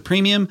on Stitcher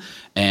Premium.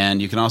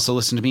 And you can also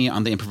listen to me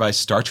on the Improvised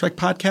Star Trek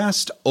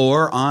podcast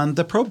or on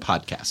the Probe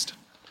podcast.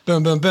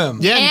 Boom, boom, boom.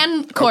 Yeah.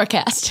 And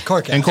Corecast.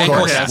 And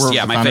Corecast.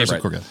 Yeah, my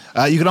favorite.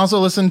 You can also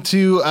listen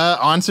to,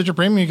 on Stitcher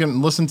Premium, you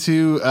can listen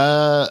to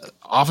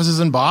Offices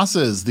and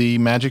Bosses, the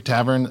Magic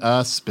Tavern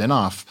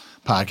spinoff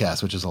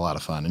podcast, which is a lot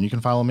of fun. And you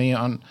can follow me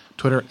on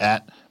Twitter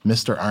at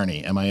Mr.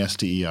 Arnie,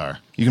 Mister.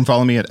 You can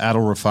follow me at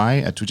Adel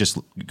Rafai. Just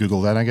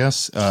Google that, I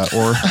guess,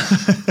 or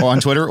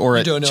on Twitter, or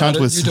at Chunt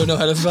with. You don't know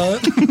how to spell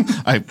it?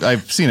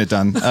 I've seen it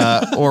done,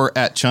 or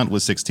at Chunt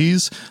with 6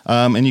 T's.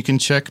 And you can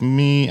check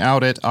me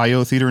out at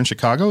IO Theater in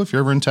Chicago if you're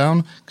ever in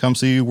town. Come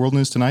see World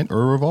News Tonight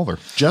or Revolver.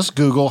 Just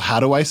Google how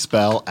do I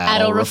spell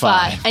Adel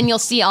Rafai, and you'll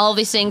see all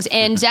these things.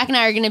 And Zach and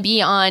I are going to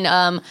be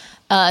on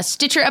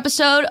Stitcher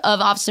episode of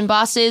Office and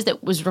Bosses that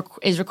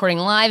is recording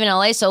live in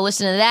LA. So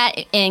listen to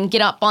that and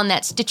get up on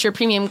that Stitcher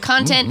premium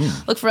content.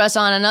 Mm-hmm. Look for us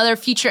on another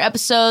future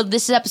episode.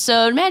 This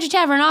episode, Magic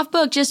Tavern off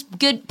book, just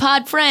good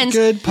pod friends.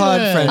 Good pod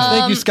friends.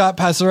 Thank you, Scott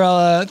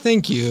Passarella.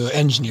 Thank you,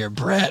 Engineer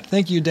Brett.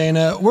 Thank you,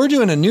 Dana. We're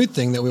doing a new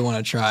thing that we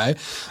want to try.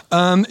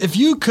 If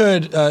you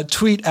could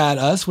tweet at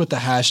us with the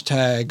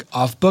hashtag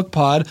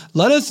offbookpod,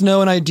 let us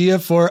know an idea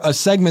for a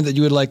segment that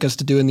you would like us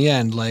to do in the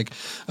end. Like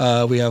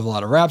we have a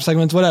lot of rap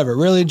segments, whatever.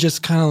 Really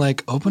just kind of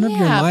like open up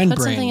your mind put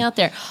brain. Something out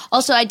there.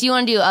 Also, I do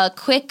want to do a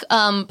quick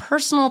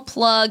personal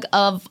plug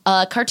of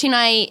a cartoon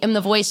I am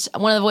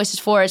one of the voices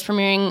for. Is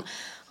premiering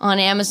on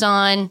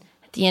Amazon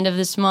at the end of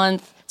this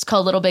month. It's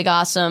called Little Big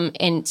Awesome,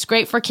 and it's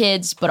great for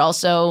kids, but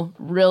also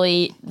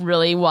really,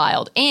 really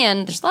wild.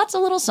 And there's lots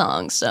of little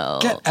songs, so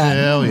get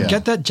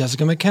that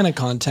Jessica McKenna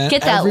content.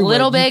 Get that everywhere.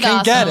 Little Big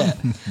Awesome. Get it.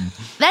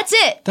 That's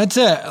it. That's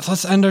it.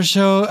 Let's end our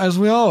show as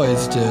we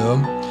always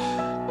do.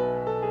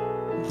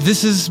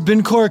 This has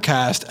been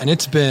Corecast, and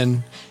it's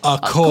been a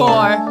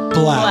core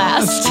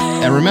blast.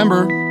 And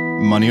remember,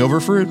 money over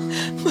fruit.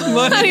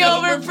 Money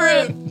over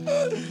fruit.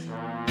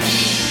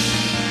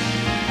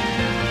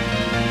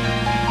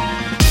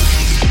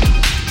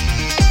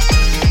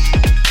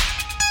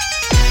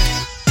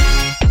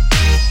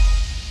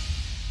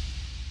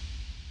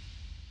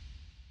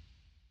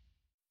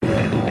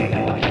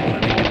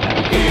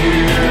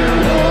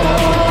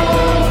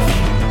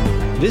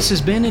 This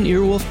has been an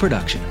Earwolf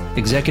production,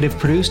 executive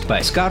produced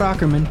by Scott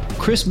Aukerman,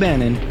 Chris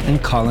Bannon,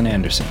 and Colin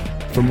Anderson.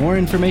 For more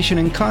information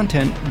and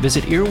content,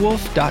 visit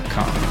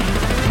earwolf.com.